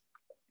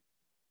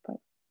 but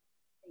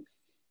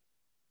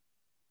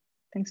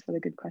thanks for the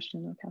good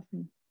question though,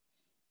 Kathleen.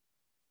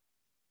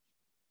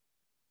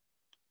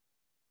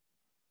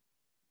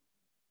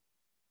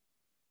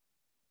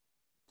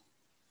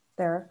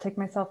 There, take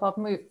myself off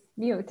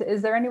mute.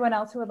 Is there anyone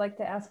else who would like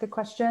to ask a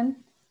question?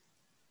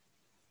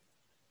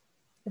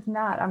 If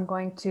not, I'm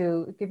going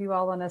to give you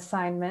all an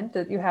assignment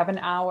that you have an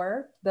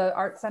hour. The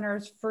Art Center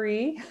is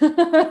free.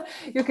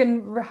 You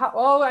can,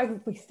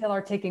 we still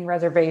are taking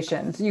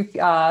reservations.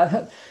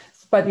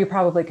 But you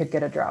probably could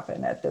get a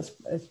drop-in at this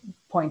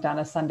point on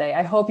a Sunday.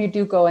 I hope you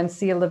do go and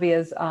see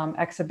Olivia's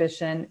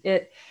exhibition.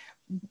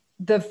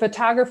 The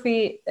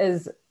photography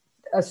is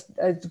as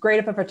great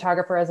of a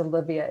photographer as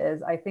Olivia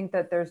is. I think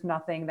that there's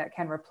nothing that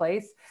can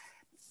replace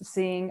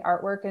seeing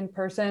artwork in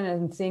person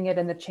and seeing it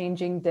in the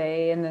changing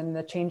day and in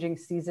the changing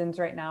seasons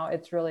right now.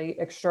 It's really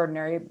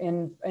extraordinary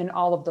in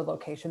all of the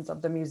locations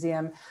of the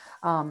museum.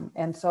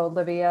 And so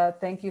Olivia,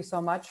 thank you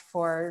so much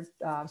for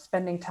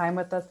spending time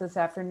with us this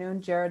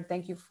afternoon. Jared,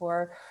 thank you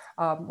for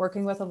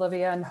working with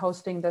Olivia and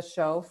hosting this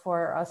show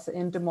for us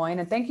in Des Moines.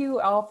 And thank you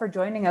all for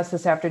joining us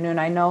this afternoon.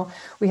 I know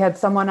we had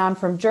someone on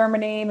from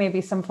Germany, maybe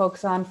some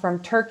folks on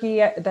from Turkey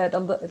that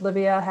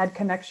Olivia had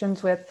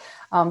connections with.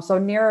 So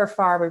near or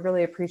far, we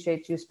really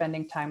appreciate you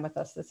spending time with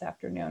us this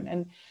afternoon.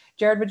 And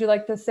Jared, would you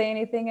like to say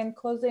anything in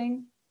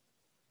closing?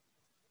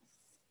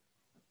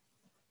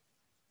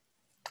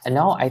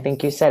 No, I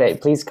think you said it.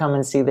 Please come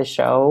and see the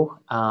show.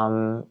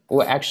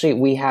 Well, actually,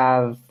 we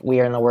are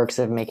in the works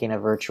of making a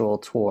virtual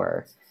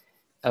tour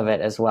of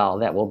it as well.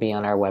 That will be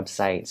on our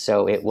website.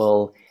 So it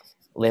will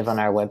live on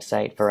our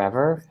website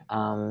forever.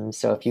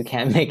 So if you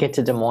can't make it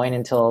to Des Moines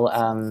until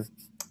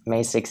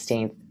May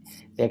 16th,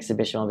 the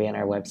exhibition will be on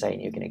our website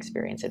and you can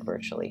experience it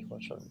virtually,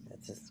 which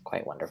is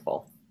quite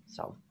wonderful.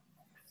 So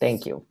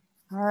thank you.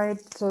 All right,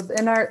 so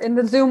in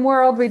the Zoom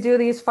world, we do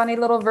these funny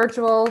little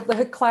virtual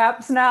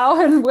claps now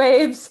and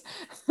waves.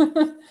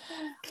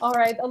 All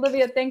right,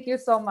 Olivia, thank you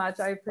so much.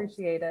 I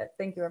appreciate it.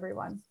 Thank you,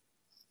 everyone.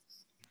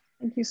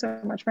 Thank you so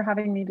much for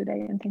having me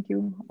today. And thank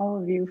you,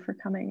 all of you, for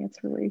coming.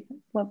 It's really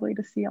lovely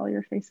to see all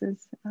your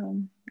faces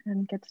and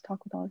get to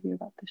talk with all of you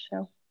about this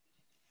show.